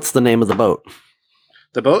arrangement. What's the name of the boat?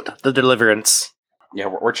 The boat? The Deliverance. Yeah,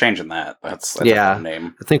 we're changing that. That's Yeah. a fun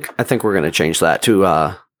name. I think we're going to change that to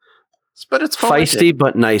But it's feisty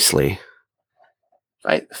but nicely.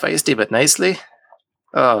 Feisty but nicely?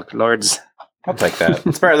 Oh, lords. I'll take that.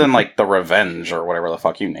 It's better than like the Revenge or whatever the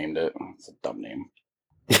fuck you named it. It's a dumb name.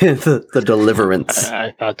 the Deliverance.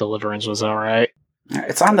 I thought Deliverance was all right.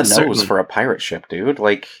 It's on the nose Certainly. for a pirate ship, dude.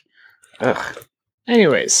 Like, ugh.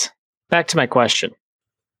 Anyways, back to my question.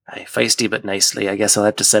 Aye, feisty but nicely. I guess I'll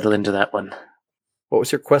have to settle into that one. What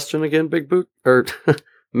was your question again, Big Boot? Or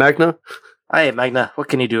Magna? Aye, Magna, what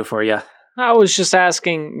can he do for you? I was just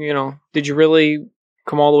asking, did you really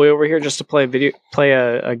come all the way over here just to play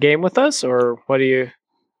a game with us, or what do you,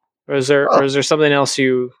 or is there something else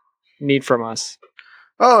you need from us?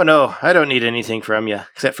 Oh, no, I don't need anything from you,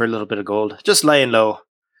 except for a little bit of gold. Just laying low.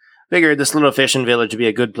 Figured this little fishing village would be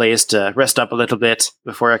a good place to rest up a little bit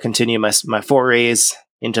before I continue my forays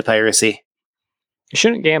into piracy. You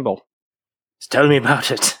shouldn't gamble. Just tell me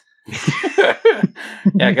about it.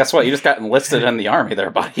 Yeah, guess what? You just got enlisted in the army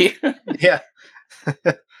there, buddy. Yeah.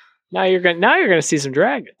 Now you're gonna see some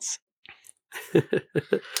dragons.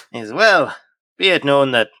 As well, be it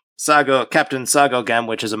known that Captain Sago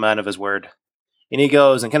Gamwich is a man of his word. And he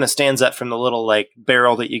goes and kind of stands up from the little,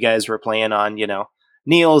 barrel that you guys were playing on,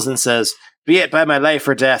 kneels and says, "Be it by my life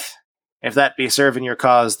or death. If that be serving your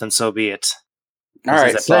cause, then so be it." All right,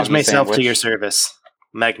 I pledge soggy myself to sandwich. your service.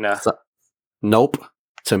 Magna. Nope.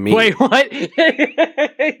 To me. Wait, what?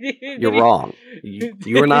 You're wrong.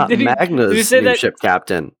 You are not Did he Magna's say new that- ship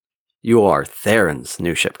captain. You are Theron's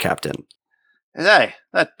new ship captain. Aye,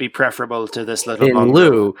 that'd be preferable to this little In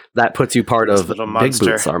mongrel. lieu, that puts you part This of little Big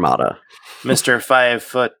monster. Boot's armada. Mr. 5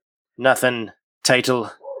 foot nothing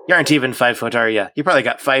title. You aren't even 5 foot, are you? You probably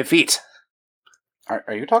got 5 feet.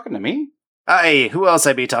 Are you talking to me? Aye, who else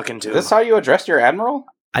I be talking to? Is this how you address your admiral?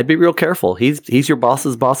 I'd be real careful. He's your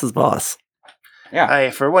boss's boss's boss. Yeah.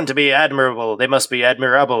 Aye, for one to be admirable, they must be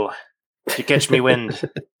admirable. To catch me wind.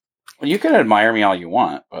 Well, you can admire me all you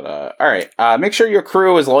want, but all right. Make sure your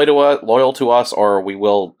crew is loyal to us, or we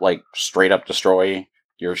will straight up destroy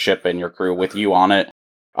your ship and your crew with you on it.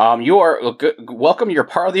 You are welcome. You're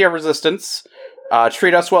part of the resistance.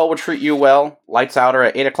 Treat us well, we'll treat you well. Lights out are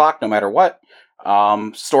at 8 o'clock, no matter what.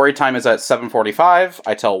 Story time is at 7:45.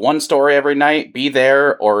 I tell one story every night. Be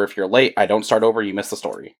there, or if you're late, I don't start over. You miss the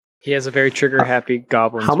story. He has a very trigger-happy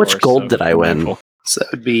goblin. How much gold did I win? So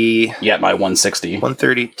that would be Yeah, my 160.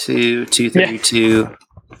 132, 232.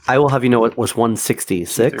 I will have you know it was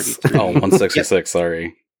 166. 233. Oh, 166.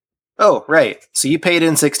 Sorry. Oh, right. So you paid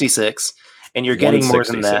in 66, and you're getting more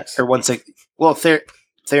than that. 166. Or 160. Well,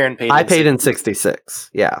 Theron paid I paid in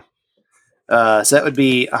 66. Yeah. So that would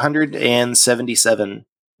be 177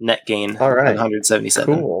 net gain. All right.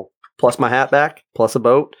 177. Cool. Plus my hat back, plus a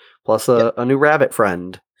boat, plus a new rabbit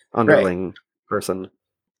friend, underling person.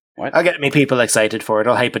 What? I'll get me people excited for it.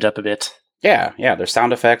 I'll hype it up a bit. Yeah. There's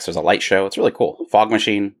sound effects. There's a light show. It's really cool. Fog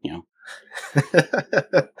machine. So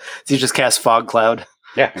you just cast Fog Cloud.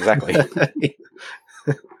 Yeah, exactly.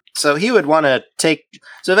 So he would want to take.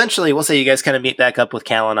 So eventually, we'll say you guys kind of meet back up with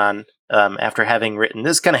Calanon after having written.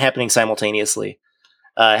 This is kind of happening simultaneously.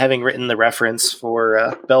 Having written the reference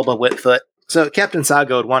for Belba Whitfoot. So Captain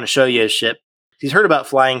Sago would want to show you his ship. He's heard about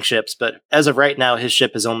flying ships, but as of right now, his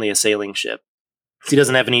ship is only a sailing ship. He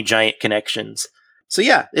doesn't have any giant connections. So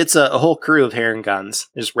yeah, it's a whole crew of Herringons,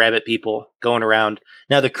 just rabbit people going around.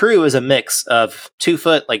 Now the crew is a mix of 2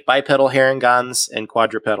 foot bipedal Herringons and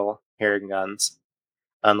quadrupedal Herringons.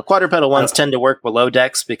 The quadrupedal ones tend to work below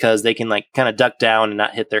decks because they can kind of duck down and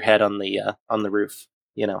not hit their head on the roof.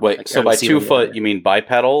 Wait, so by 2 foot, you mean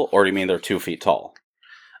bipedal, or do you mean they're 2 feet tall?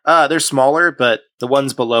 They're smaller, but the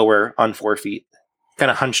ones below are on 4 feet,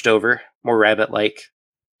 kind of hunched over, more rabbit-like.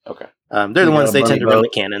 Okay. They're You the got ones a they bunny tend to run the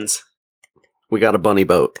boat? cannons. We got a bunny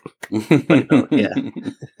boat. Yeah.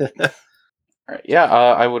 All right. Yeah,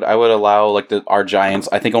 I would allow our giants.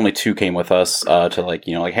 I think only 2 came with us to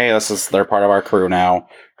hey, they're part of our crew now.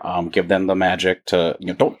 Give them the magic to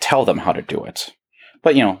don't tell them how to do it,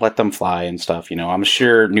 but let them fly and stuff. I'm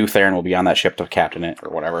sure New Theron will be on that ship to captain it or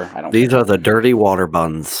whatever. I don't. These are the dirty water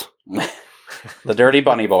buns. The dirty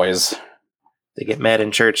bunny boys. They get mad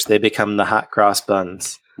in church, they become the hot cross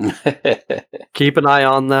buns. Keep an eye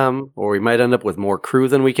on them, or we might end up with more crew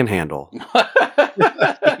than we can handle.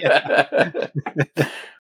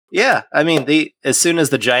 Yeah, I mean, as soon as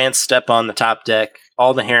the giants step on the top deck,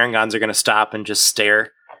 all the Herringons are going to stop and just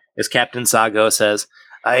stare. As Captain Sago says,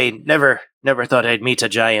 "I never thought I'd meet a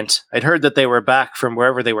giant. I'd heard that they were back from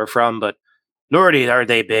wherever they were from, but lordy, are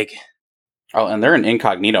they big. Oh, and they're in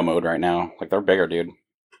incognito mode right now. They're bigger, dude.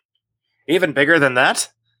 Even bigger than that?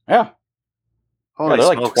 Yeah. Holy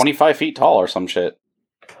They're smokes. 25 feet tall or some shit.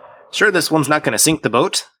 Sure, this one's not going to sink the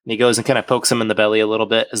boat?" And he goes and kind of pokes him in the belly a little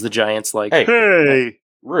bit as the giant's like, Hey. "Hey!"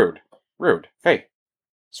 Rude. Hey.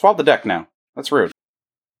 Swab the deck now. That's rude.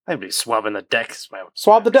 I'd be swabbing the deck.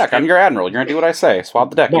 Swab the deck. I'm your admiral. You're gonna do what I say. Swab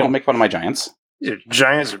the deck. You don't make fun of my giants. These are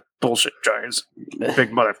giants are bullshit giants.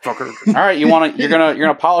 Big motherfucker. All right, you're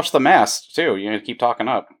gonna polish the mast too. You're gonna keep talking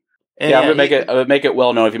up. And I would make it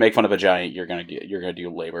well known if you make fun of a giant, you're gonna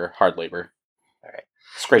do labor, hard labor. All right.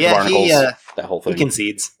 Scrape the barnacles. That whole thing. He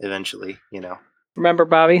concedes eventually. You know. Remember,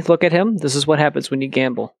 Bobby, look at him. This is what happens when you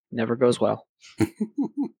gamble. Never goes well.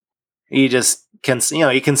 He just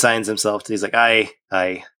he consigns himself to. He's like, I.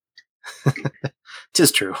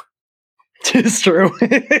 Tis true. Tis true.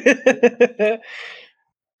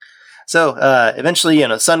 So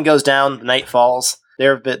eventually, sun goes down, the night falls.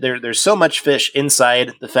 There's so much fish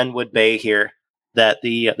inside the Fenwood Bay here that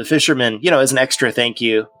the fishermen, as an extra thank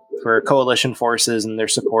you for coalition forces and their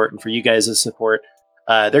support and for you guys' support,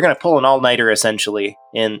 they're going to pull an all-nighter essentially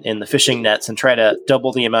in the fishing nets and try to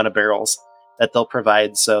double the amount of barrels that they'll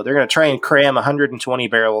provide. So they're going to try and cram 120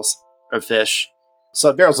 barrels of fish,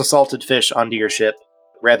 so barrels of salted fish onto your ship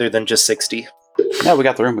rather than just 60. Yeah, we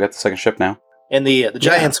got the room. We got the second ship now. And the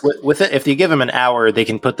giants, with it, if you give them an hour, they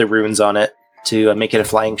can put the runes on it to make it a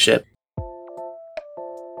flying ship.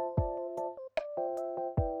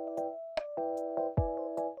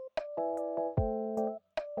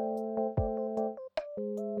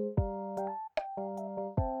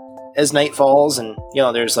 As night falls, and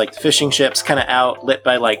there's like fishing ships kind of out, lit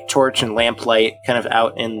by like torch and lamplight, kind of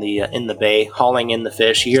out in the bay, hauling in the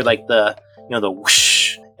fish. You hear like the the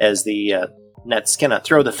whoosh as the nets kind of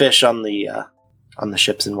throw the fish on the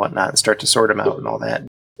ships and whatnot, and start to sort them out and all that.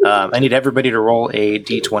 I need everybody to roll a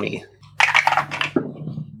d20.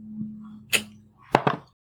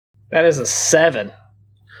 That is a 7.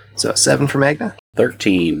 So a 7 for Magna.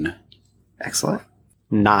 13. Excellent.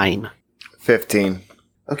 9. 15.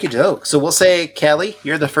 Okie doke. So we'll say, Callie,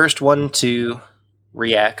 you're the first one to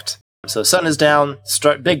react. So sun is down,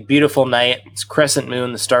 big beautiful night, it's crescent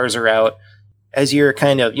moon, the stars are out. As you're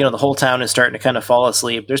kind of, the whole town is starting to kind of fall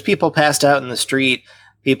asleep. There's people passed out in the street,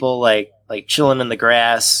 people like chilling in the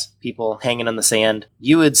grass, people hanging in the sand.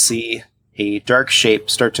 You would see a dark shape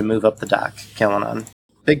start to move up the dock, Kalanon.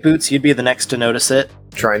 Big Boots, you'd be the next to notice it.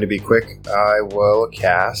 Trying to be quick, I will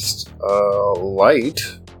cast a light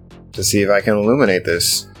to see if I can illuminate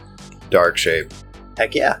this dark shape.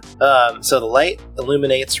 Heck yeah. So the light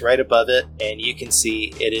illuminates right above it, and you can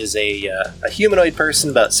see it is a humanoid person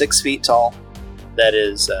about 6 feet tall that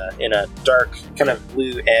is in a dark kind of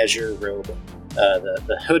blue azure robe.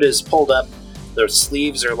 The hood is pulled up, the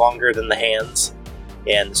sleeves are longer than the hands,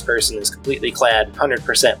 and this person is completely clad,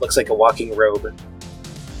 100%, looks like a walking robe.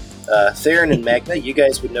 Theron and Magna, you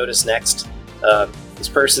guys would notice next. This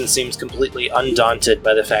person seems completely undaunted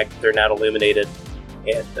by the fact that they're not illuminated,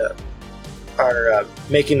 and are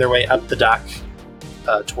making their way up the dock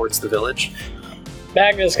towards the village.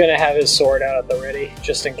 Magna's going to have his sword out at the ready,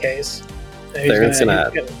 just in case. And he's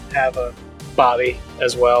going to have a Bobby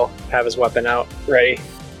as well, have his weapon out, ready.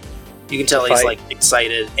 You can tell he's like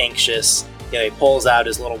excited, anxious. He pulls out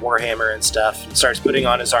his little warhammer and stuff and starts putting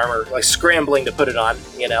on his armor, like scrambling to put it on,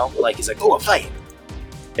 like he's like, oh, a fight.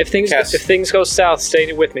 If things go south,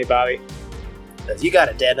 stay with me, Bobby. You got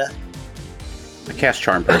it, Dana. I cast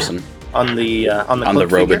Charm Person. on the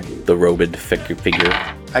robed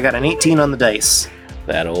figure. I got an 18 on the dice.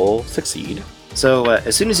 That'll succeed. So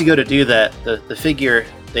as soon as you go to do that, the figure,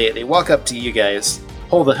 they walk up to you guys,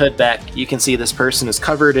 pull the hood back. You can see this person is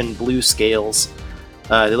covered in blue scales.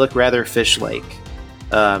 They look rather fish-like.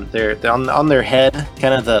 They're on their head,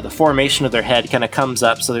 kind of the formation of their head kind of comes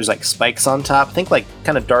up, so there's like spikes on top. Think like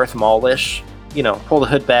kind of Darth Maul-ish. Pull the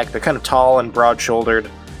hood back. They're kind of tall and broad-shouldered.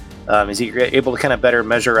 As you're able to kind of better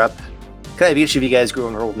measure up. Can I have each of you guys go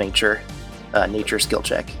and roll nature skill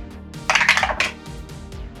check?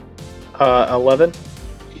 11.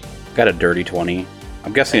 Got a dirty 20.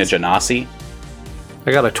 I'm guessing a Genasi.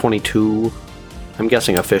 I got a 22. I'm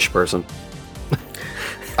guessing a fish person.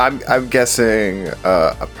 I'm guessing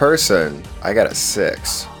a person. I got a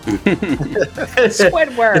 6.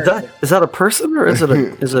 Squidward. Is that a person or is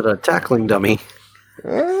it a tackling dummy?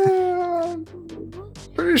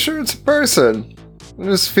 Pretty sure it's a person. I'm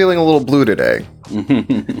just feeling a little blue today.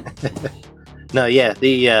 No,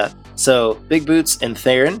 yeah. So Big Boots and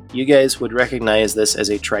Theron, you guys would recognize this as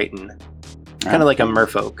a Triton, kind of like a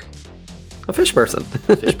merfolk. A fish person.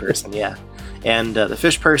 Fish person, yeah. And the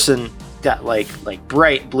fish person got like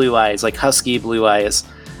bright blue eyes, like husky blue eyes.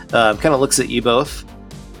 Kind of looks at you both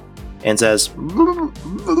and says,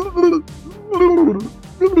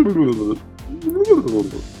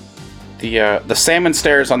 The salmon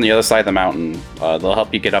stairs on the other side of the mountain. They'll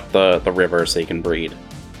help you get up the river so you can breed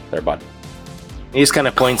there, bud. He just kind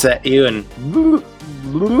of points at you and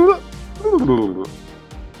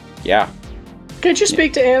Yeah. Can't you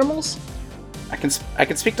speak to animals? I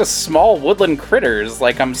can speak to small woodland critters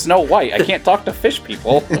like I'm Snow White. I can't talk to fish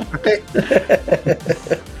people.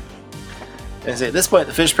 And so at this point,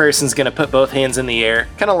 the fish person's gonna put both hands in the air,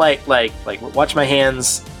 kind of like watch my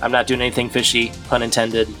hands. I'm not doing anything fishy, pun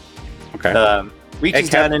intended. Okay. Reaches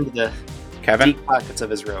down into the Kevin? deep pockets of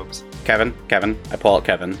his robes. Kevin. I pull out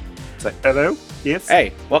Kevin. It's like, hello? Yes?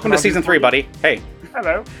 Hey, welcome to season 3, buddy. Hey.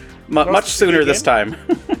 Hello. Much sooner this time.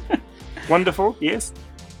 Wonderful, yes.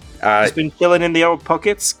 Just been filling in the old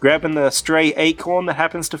pockets, grabbing the stray acorn that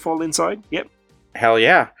happens to fall inside. Yep. Hell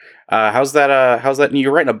yeah. How's that?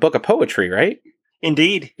 You're writing a book of poetry, right?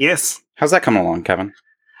 Indeed, yes. How's that coming along, Kevin?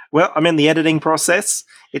 Well, I'm in the editing process.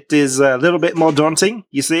 It is a little bit more daunting.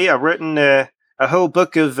 You see, I've written a whole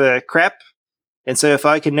book of crap, and so if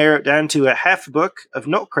I can narrow it down to a half book of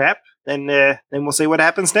not crap, then we'll see what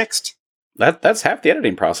happens next. That's half the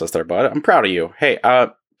editing process there, bud. I'm proud of you. Hey,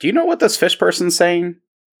 do you know what this fish person's saying?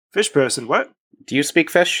 Fish person, what? Do you speak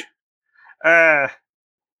fish? Hola,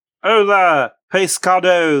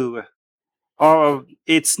 pescado. Oh,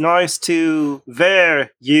 it's nice to ver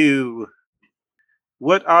you.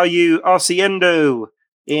 What are you haciendo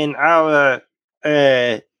in our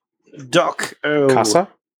dock? Oh, Casa?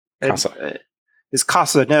 It's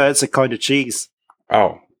casa. No, it's a kind of cheese.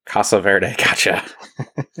 Oh, Casa Verde. Gotcha.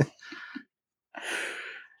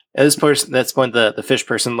 At this point, the fish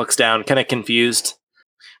person looks down, kind of confused.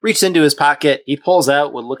 Reaches into his pocket. He pulls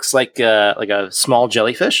out what looks like a small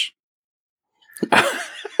jellyfish.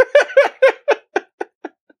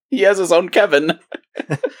 He has his own Kevin.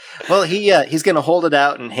 Well, he's going to hold it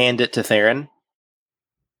out and hand it to Theron,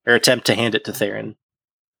 or attempt to hand it to Theron.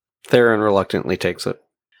 Theron reluctantly takes it.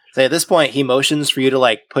 So at this point, he motions for you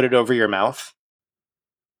to put it over your mouth.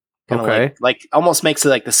 Kinda Okay. like almost makes it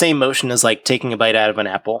like the same motion as like taking a bite out of an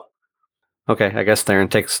apple. Okay, I guess Theron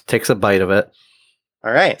takes a bite of it.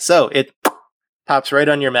 All right, so it pops right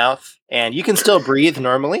on your mouth, and you can still breathe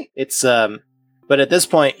normally. It's but at this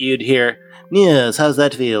point you'd hear, "Yes, how's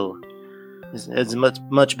that feel? It's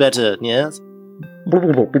much better." Yes.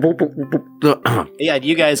 Yeah,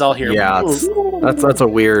 you guys all hear. Yeah, that's a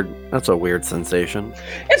weird sensation.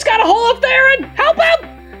 It's got a hole up there, and help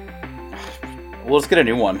him! Well, let's get a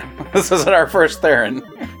new one. This isn't our first Theron.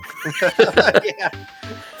 Yeah.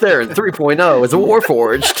 Theron 3.0 is a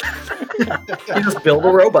Warforged. You just build a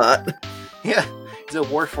robot. Yeah, it's a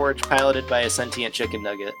Warforged piloted by a sentient chicken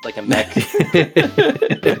nugget, like a mech.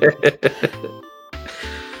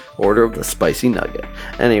 Order of the Spicy Nugget.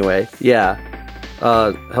 Anyway, yeah.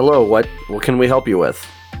 Hello, what can we help you with?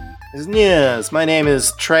 Yes, my name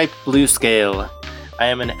is Tripe Bluescale. I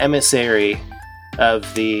am an emissary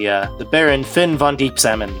of the Baron Finn von Deep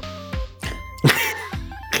Salmon.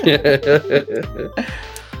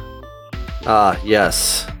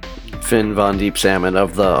 Yes. Finn von Deep Salmon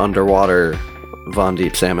of the underwater Von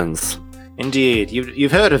Deep Salmons. Indeed,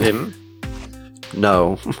 you've heard of him.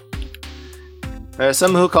 No. There are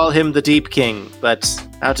some who call him the Deep King, but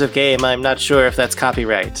out of game, I'm not sure if that's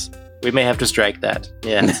copyright. We may have to strike that.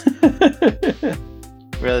 Yes.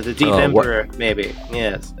 Really, the Deep Emperor, maybe.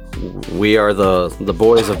 Yes. We are the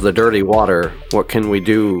boys of the dirty water. What can we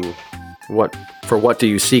do? What do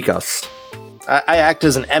you seek us? I act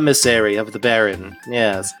as an emissary of the Baron.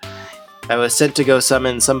 Yes. I was sent to go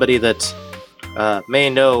summon somebody that may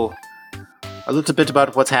know a little bit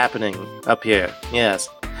about what's happening up here. Yes.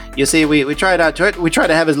 You see, we try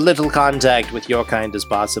to have as little contact with your kind as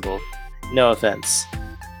possible. No offense.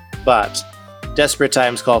 But desperate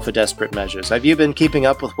times call for desperate measures. Have you been keeping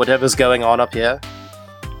up with whatever's going on up here?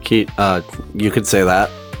 You could say that.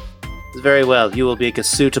 Very well. You will be a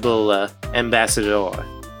suitable ambassador.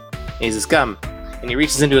 He says, "Come." And he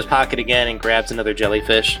reaches into his pocket again and grabs another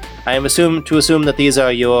jellyfish. I am to assume that these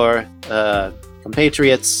are your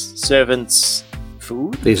compatriots, servants,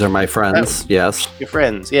 food? These are my friends, yes. Your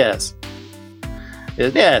friends, yes.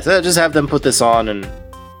 Yeah, so just have them put this on, and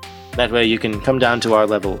that way you can come down to our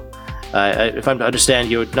level. If I'm to understand,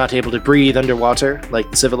 you're not able to breathe underwater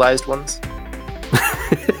like the civilized ones?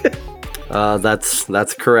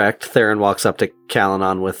 That's correct. Theron walks up to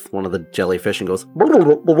Kalanon with one of the jellyfish and goes.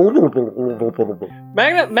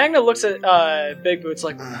 Magna looks at Big Boots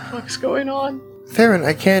like, what's going on? Theron,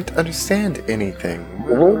 I can't understand anything.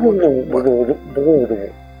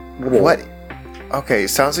 What? Okay,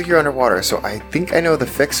 sounds like you're underwater, so I think I know the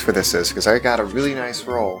fix for this is, because I got a really nice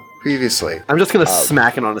roll previously. I'm just gonna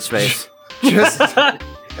smack it on his face.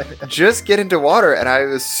 Just get into water, and I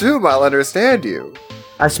assume I'll understand you.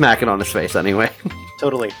 I smack it on his face anyway.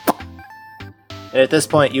 Totally. At this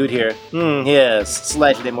point, you would hear, yes,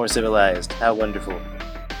 slightly more civilized. How wonderful.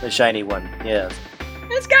 The shiny one, yes.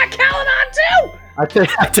 It's got I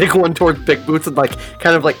take one towards Big Boots and like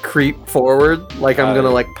kind of like creep forward, like I'm gonna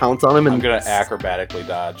like pounce on him. And I'm gonna acrobatically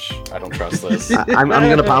dodge. I don't trust this. I'm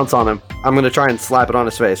gonna pounce on him. I'm gonna try and slap it on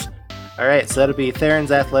his face. All right, so that'll be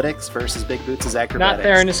Theron's athletics versus Big Boots' acrobatics. Not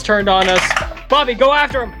Theron is turned on us. Bobby, go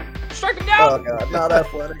after him. Strike him down. Oh god, not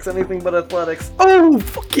athletics, anything but athletics. Oh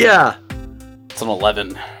fuck yeah! It's an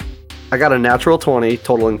 11. I got a natural 20,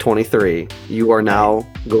 totaling 23. You are now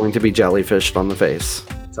going to be jellyfished on the face.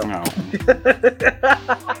 So, No.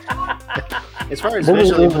 as far as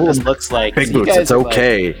visually what this looks like, Big so you Boots, guys it's have, like,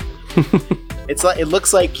 okay. it's like it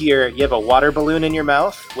looks like you have a water balloon in your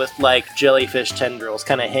mouth with like jellyfish tendrils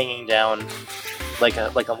kind of hanging down like a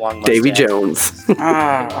long mustache. Davy Jones.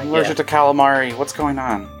 I'm allergic to calamari. What's going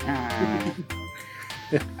on?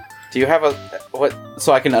 Do you have what?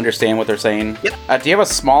 So I can understand what they're saying. Yep. Do you have a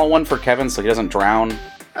small one for Kevin so he doesn't drown?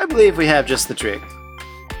 I believe we have just the trick.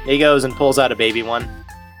 He goes and pulls out a baby one.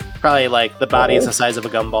 Probably like the body is the size of a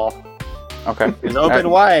gumball. Okay. It's open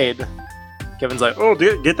wide. Kevin's like, Oh,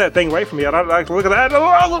 dude, get that thing away from me. I don't like to look at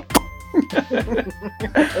that.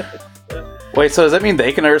 Wait, so does that mean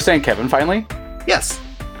they can understand Kevin finally? yes.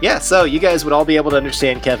 Yeah, so you guys would all be able to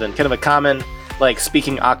understand Kevin. Kind of a common, like,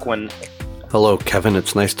 speaking Aquan. Hello, Kevin.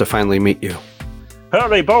 It's nice to finally meet you.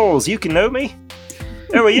 Howdy, balls. You can know me.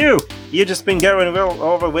 How are you? You just been going well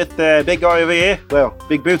over with Big Guy over here? Well,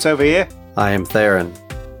 Big Boots over here? I am Theron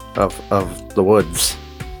of the woods,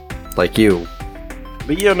 like you.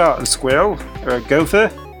 But you're not a squirrel or a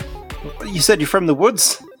gopher. You said you're from the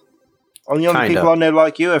woods? All the only Kinda. people I know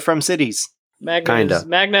like you are from cities. Kinda.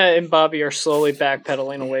 Magna and Bobby are slowly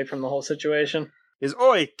backpedaling away from the whole situation. Is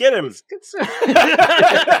Oi, get him!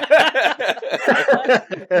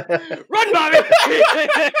 Run, Bobby!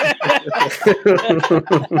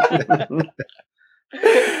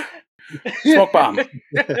 Smoke bomb. Oh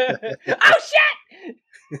shit!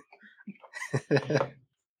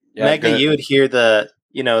 Yeah, Magna, good. you would hear the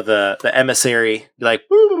emissary be like,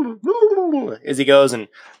 as he goes and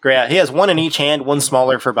grab. He has one in each hand, one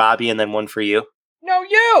smaller for Bobby and then one for you. No,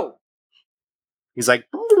 you! He's like,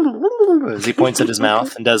 as he points at his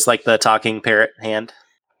mouth and does like the talking parrot hand.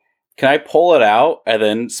 Can I pull it out and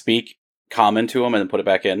then speak common to him and then put it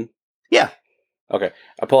back in? Yeah. Okay.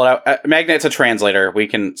 I pull it out. Magna, it's a translator. We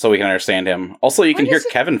can understand him. Also, you can What hear is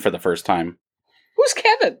it? Kevin for the first time. Who's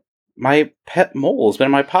Kevin? My pet mole has been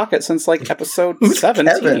in my pocket since like episode Who's 17.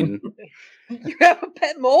 Kevin? You have a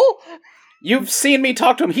pet mole? You've seen me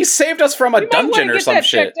talk to him. He saved us from a You might wanna dungeon or get some that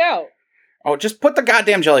shit. checked out. Oh, just put the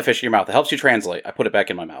goddamn jellyfish in your mouth. It helps you translate. I put it back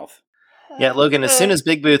in my mouth. Yeah, Logan, as soon as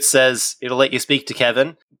Big Boots says it'll let you speak to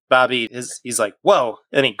Kevin, Bobby he's like, whoa,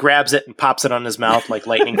 and he grabs it and pops it on his mouth like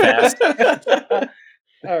lightning fast.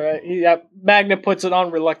 All right. Yeah, Magna puts it on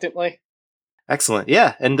reluctantly. Excellent.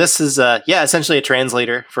 Yeah, and this is essentially a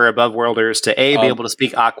translator for above worlders to A, be able to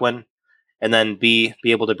speak Aquan, and then B,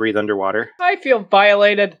 be able to breathe underwater. I feel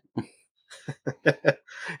violated.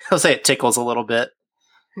 He'll say it tickles a little bit.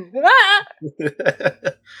 Ah!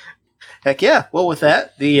 Heck yeah. Well, with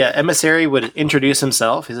that, the emissary would introduce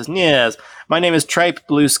himself. He says, yes, my name is Tripe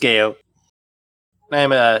Bluescale.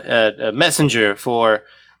 I'm a messenger for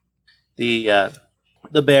the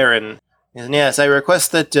Baron. And yes, I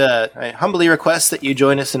humbly request that you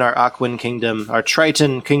join us in our Aquan Kingdom, our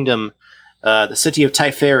Triton Kingdom, the city of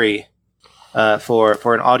Typheri,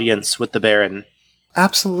 for an audience with the Baron.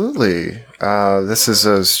 Absolutely. This is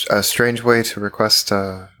a strange way to request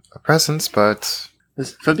a presence, but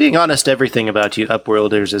For being honest, everything about you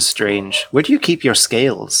Upworlders is strange. Where do you keep your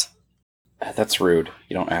scales? That's rude.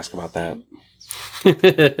 You don't ask about that.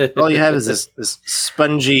 All you have is this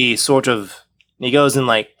spongy sort of... He goes and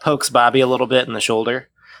like pokes Bobby a little bit in the shoulder.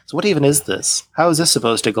 So what even is this? How is this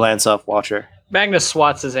supposed to glance off water? Magnus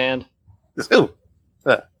swats his hand. Ooh.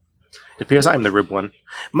 It appears I'm the rude one.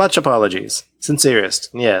 Much apologies. Sincerest,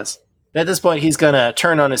 yes. At this point, he's gonna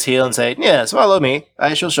turn on his heel and say, yes, follow me.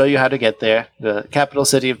 I shall show you how to get there. The capital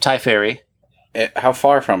city of Typheri. How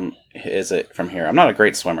far is it from here? I'm not a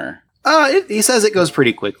great swimmer. He says it goes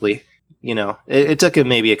pretty quickly. You know, it took him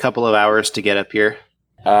maybe a couple of hours to get up here.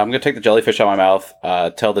 I'm gonna take the jellyfish out of my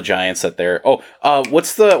mouth. Tell the giants that they're.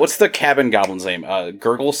 What's the cabin goblin's name?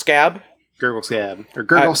 Gurgle Scab. Gurgle Scab or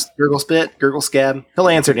Gurgle Spit. Gurgle Scab. He'll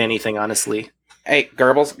answer to anything, honestly. Hey,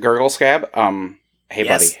 Gurgle Scab. Hey,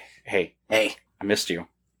 Yes. buddy. Hey, I missed you.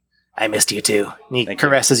 I missed you too. And he Thank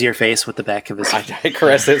caresses your face with the back of his. I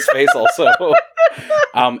caress his face also.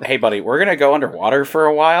 Hey, buddy, we're gonna go underwater for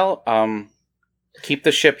a while. Keep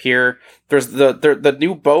the ship here. There's the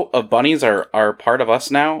new boat of bunnies are part of us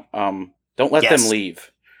now. Don't let them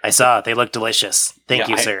leave. I saw it. They look delicious. Thank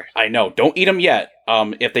you, sir. I know. Don't eat them yet.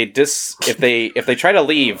 If they try to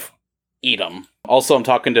leave, eat them. Also, I'm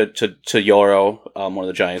talking to Yoro, one of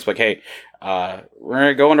the giants. Like, hey, we're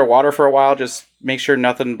gonna go underwater for a while. Just make sure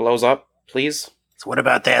nothing blows up, please. So what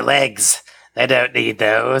about their legs? They don't need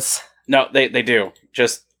those. No, they do.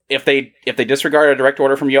 Just if they disregard a direct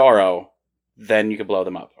order from Yoro, then you can blow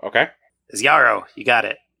them up. Okay. It's Yarrow. You got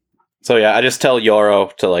it. So yeah, I just tell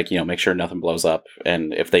Yoro to make sure nothing blows up,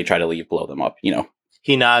 and if they try to leave, blow them up.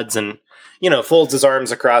 He nods and, folds his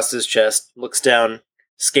arms across his chest, looks down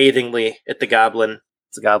scathingly at the goblin.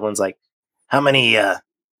 The goblin's like, how many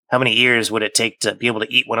years would it take to be able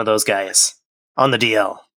to eat one of those guys? On the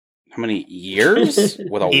DL. How many years?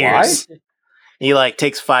 With a years. Y? He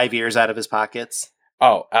takes 5 years out of his pockets.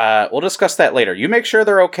 Oh, we'll discuss that later. You make sure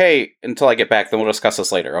they're okay until I get back, then we'll discuss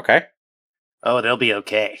this later, okay? Oh, they'll be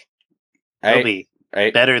okay. They'll be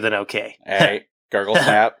better than okay. Hey, gurgle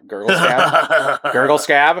scab. Gurgle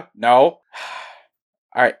scab? No.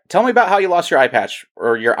 All right, tell me about how you lost your eye patch,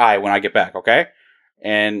 or your eye when I get back, okay?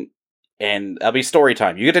 And that'll be story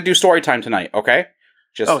time. You get to do story time tonight, okay?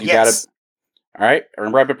 Yes. All right,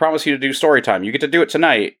 remember I've been promised you to do story time. You get to do it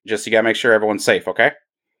tonight, just you gotta make sure everyone's safe, okay?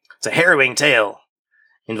 It's a harrowing tale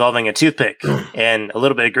involving a toothpick and a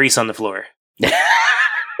little bit of grease on the floor.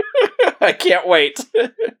 I can't wait.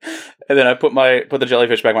 And then I put the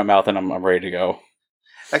jellyfish back in my mouth, and I'm ready to go.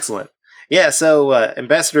 Excellent. Yeah, so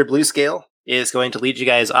Ambassador Bluescale is going to lead you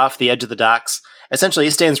guys off the edge of the docks. Essentially,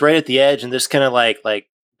 he stands right at the edge and just kind of like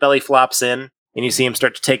belly flops in, and you see him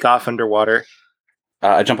start to take off underwater.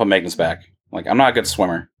 I jump on Megan's back. I'm not a good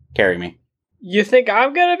swimmer. Carry me. You think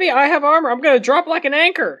I'm gonna be? I have armor. I'm gonna drop like an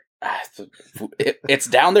anchor. It's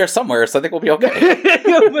down there somewhere, so I think we'll be okay.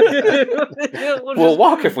 We'll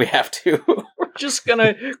walk if we have to. We're just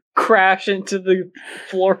gonna crash into the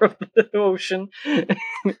floor of the ocean.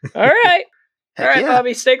 All right, yeah.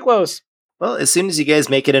 Bobby, stay close. Well, as soon as you guys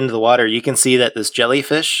make it into the water, you can see that this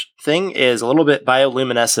jellyfish thing is a little bit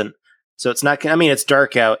bioluminescent. So it's not. It's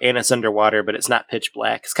dark out and it's underwater, but it's not pitch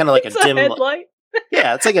black. It's kind of like a dim headlight.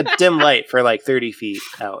 Yeah, it's like a dim light for 30 feet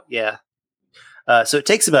out. Yeah. So it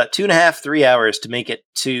takes about 2.5, 3 hours to make it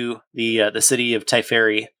to the city of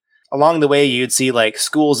Typheri. Along the way, you'd see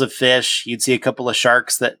schools of fish. You'd see a couple of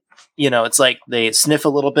sharks that, it's like they sniff a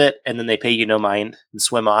little bit and then they pay you no mind and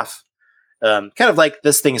swim off. Kind of like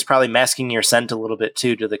this thing is probably masking your scent a little bit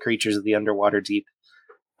too to the creatures of the underwater deep.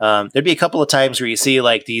 There'd be a couple of times where you see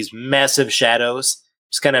these massive shadows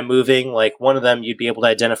just kind of moving. One of them you'd be able to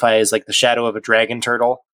identify as the shadow of a dragon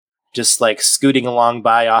turtle, just scooting along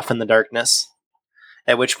by off in the darkness.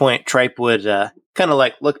 At which point Tripe would kind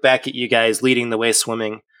of look back at you guys leading the way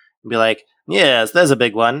swimming and be like, yes, there's a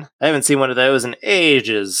big one. I haven't seen one of those in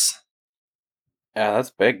ages. Yeah, that's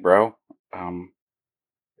big, bro.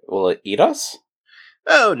 Will it eat us?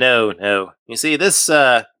 Oh, no. You see, this,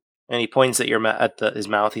 and he points at his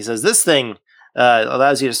mouth. He says, this thing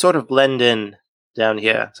allows you to sort of blend in down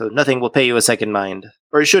here, so nothing will pay you a second mind.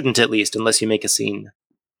 Or it shouldn't, at least, unless you make a scene.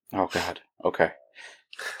 Oh, God. Okay.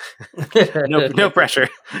 No pressure.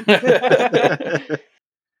 Yeah,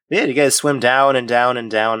 you guys swim down and down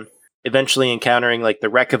and down, eventually encountering the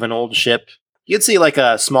wreck of an old ship. You'd see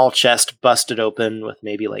a small chest busted open with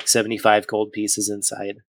maybe 75 gold pieces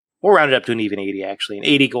inside. We'll round it up to an even 80, actually, and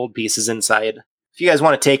 80 gold pieces inside. If you guys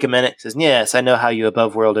want to take a minute, he says, yes, I know how you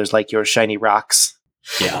above-worlders like your shiny rocks.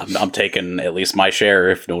 Yeah, I'm taking at least my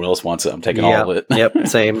share. If no one else wants it, I'm taking all of it. Yep,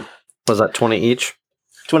 same. Was that 20 each?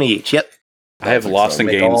 20 each, yep. I have lost and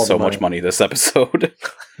gained so much money this episode.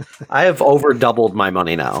 I have over doubled my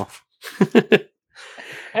money now.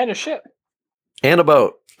 And a ship. And a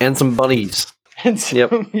boat. And some bunnies. And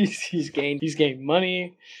so he's gained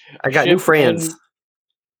money. I got new friends.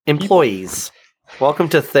 Employees. Welcome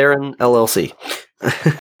to Theron LLC.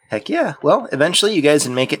 Heck yeah. Well, eventually you guys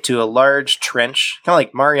can make it to a large trench, kind of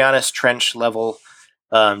like Marianas Trench level,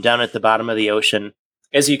 down at the bottom of the ocean.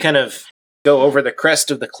 As you kind of go over the crest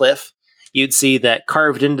of the cliff, you'd see that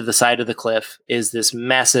carved into the side of the cliff is this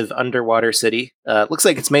massive underwater city. Looks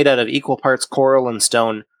like it's made out of equal parts coral and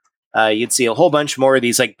stone. You'd see a whole bunch more of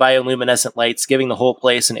these bioluminescent lights, giving the whole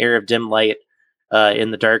place an air of dim light in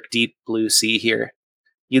the dark, deep blue sea here.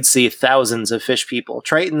 You'd see thousands of fish people,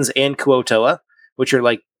 tritons and kuotoa, which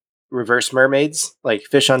are reverse mermaids,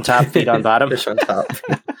 fish on top, feet on bottom. Fish on top.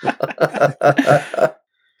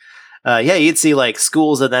 Yeah, you'd see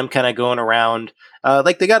schools of them kind of going around.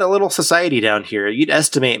 They got a little society down here. You'd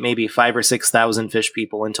estimate maybe 5,000 or 6,000 fish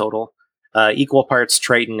people in total, equal parts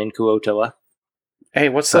Triton and Kuotoa. Hey,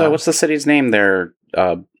 what's the city's name there?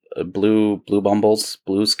 Blue Bumbles,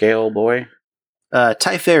 Blue Scale Boy.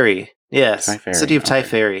 Typheri. Yes, Typheri. City of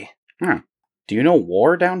Typheri. Do you know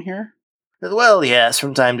war down here? Well, yes,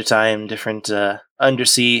 from time to time, different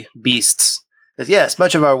undersea beasts Yes,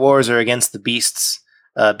 much of our wars are against the beasts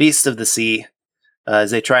of the sea,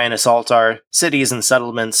 as they try and assault our cities and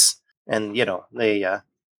settlements, and,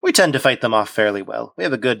 we tend to fight them off fairly well. We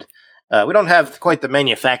have a good, we don't have quite the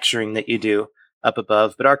manufacturing that you do up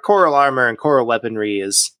above, but our coral armor and coral weaponry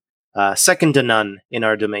is second to none in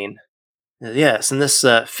our domain. Yes, and this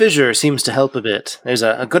fissure seems to help a bit. There's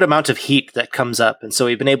a good amount of heat that comes up, and so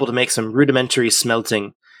we've been able to make some rudimentary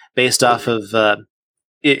smelting based off of,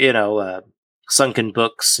 sunken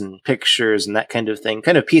books and pictures and that kind of thing,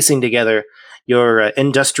 kind of piecing together your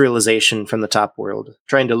industrialization from the top world,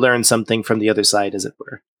 trying to learn something from the other side, as it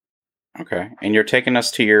were. Okay, and you're taking us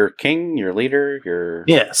to your king, your leader, your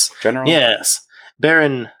general? Yes,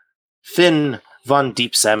 Baron Finn von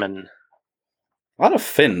Deep Salmon. A lot of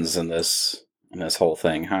fins in this whole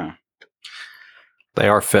thing, huh? They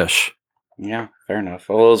are fish. Yeah, fair enough.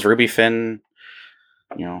 Oh, those Ruby Finn,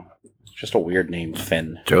 just a weird name,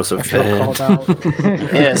 Finn. Joseph Finn.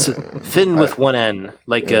 Yes, Finn with one N,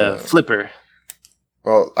 like a flipper.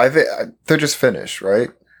 Well, I think they're just Finnish, right?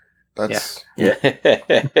 That's yeah.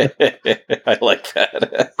 I like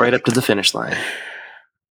that. Right up to the finish line.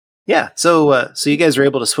 Yeah, so you guys are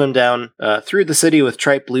able to swim down through the city with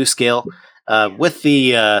Tripe Blue Scale. With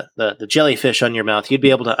the jellyfish on your mouth, you'd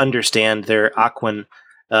be able to understand their Aquan,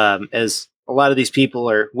 as a lot of these people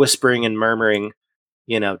are whispering and murmuring,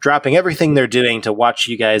 dropping everything they're doing to watch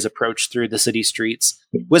you guys approach through the city streets,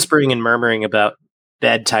 whispering and murmuring about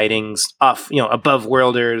bad tidings, above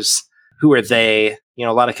worlders, who are they,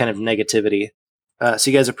 a lot of kind of negativity. So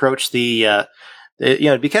you guys approach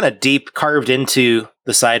it'd be kind of deep, carved into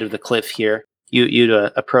the side of the cliff here. You'd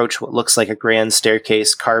approach what looks like a grand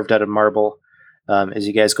staircase carved out of marble. As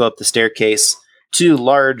you guys go up the staircase, 2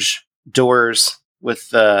 large doors with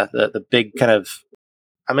the big kind of...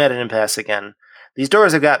 I'm at an impasse again. These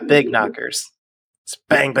doors have got big knockers. It's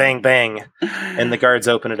bang, bang, bang. And the guards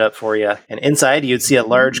open it up for you. And inside, you'd see a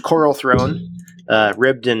large coral throne,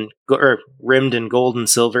 rimmed in gold and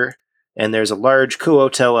silver. And there's a large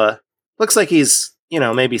Kuotoa. Looks like he's,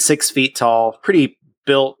 maybe 6 feet tall. Pretty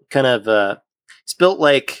built, kind of... It's built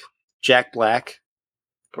like Jack Black,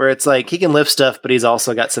 where it's like he can lift stuff, but he's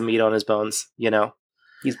also got some meat on his bones,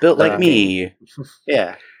 He's built like me.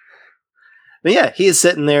 Yeah. But yeah, he is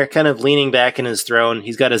sitting there kind of leaning back in his throne.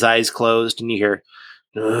 He's got his eyes closed, and you hear...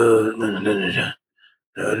 And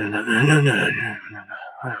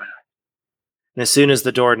as soon as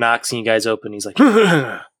the door knocks and you guys open, he's like...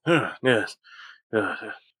 Yes.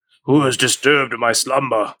 Who has disturbed my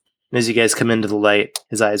slumber? And as you guys come into the light,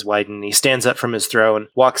 his eyes widen, and he stands up from his throne,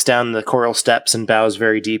 walks down the coral steps, and bows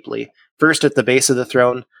very deeply. First at the base of the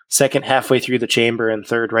throne, second halfway through the chamber, and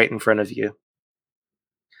third right in front of you.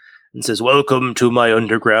 And says, "Welcome to my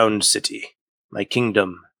underground city, my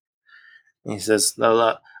kingdom." And he says,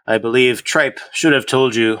 "I believe Tripe should have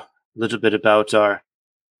told you a little bit about our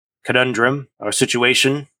conundrum, our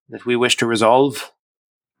situation that we wish to resolve."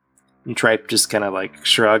 And Tripe just kind of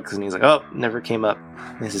shrugs, and he's like, "Oh, never came up."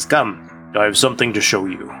 And he says, "Come, I have something to show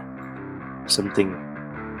you. Something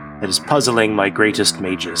that is puzzling my greatest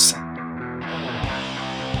mages."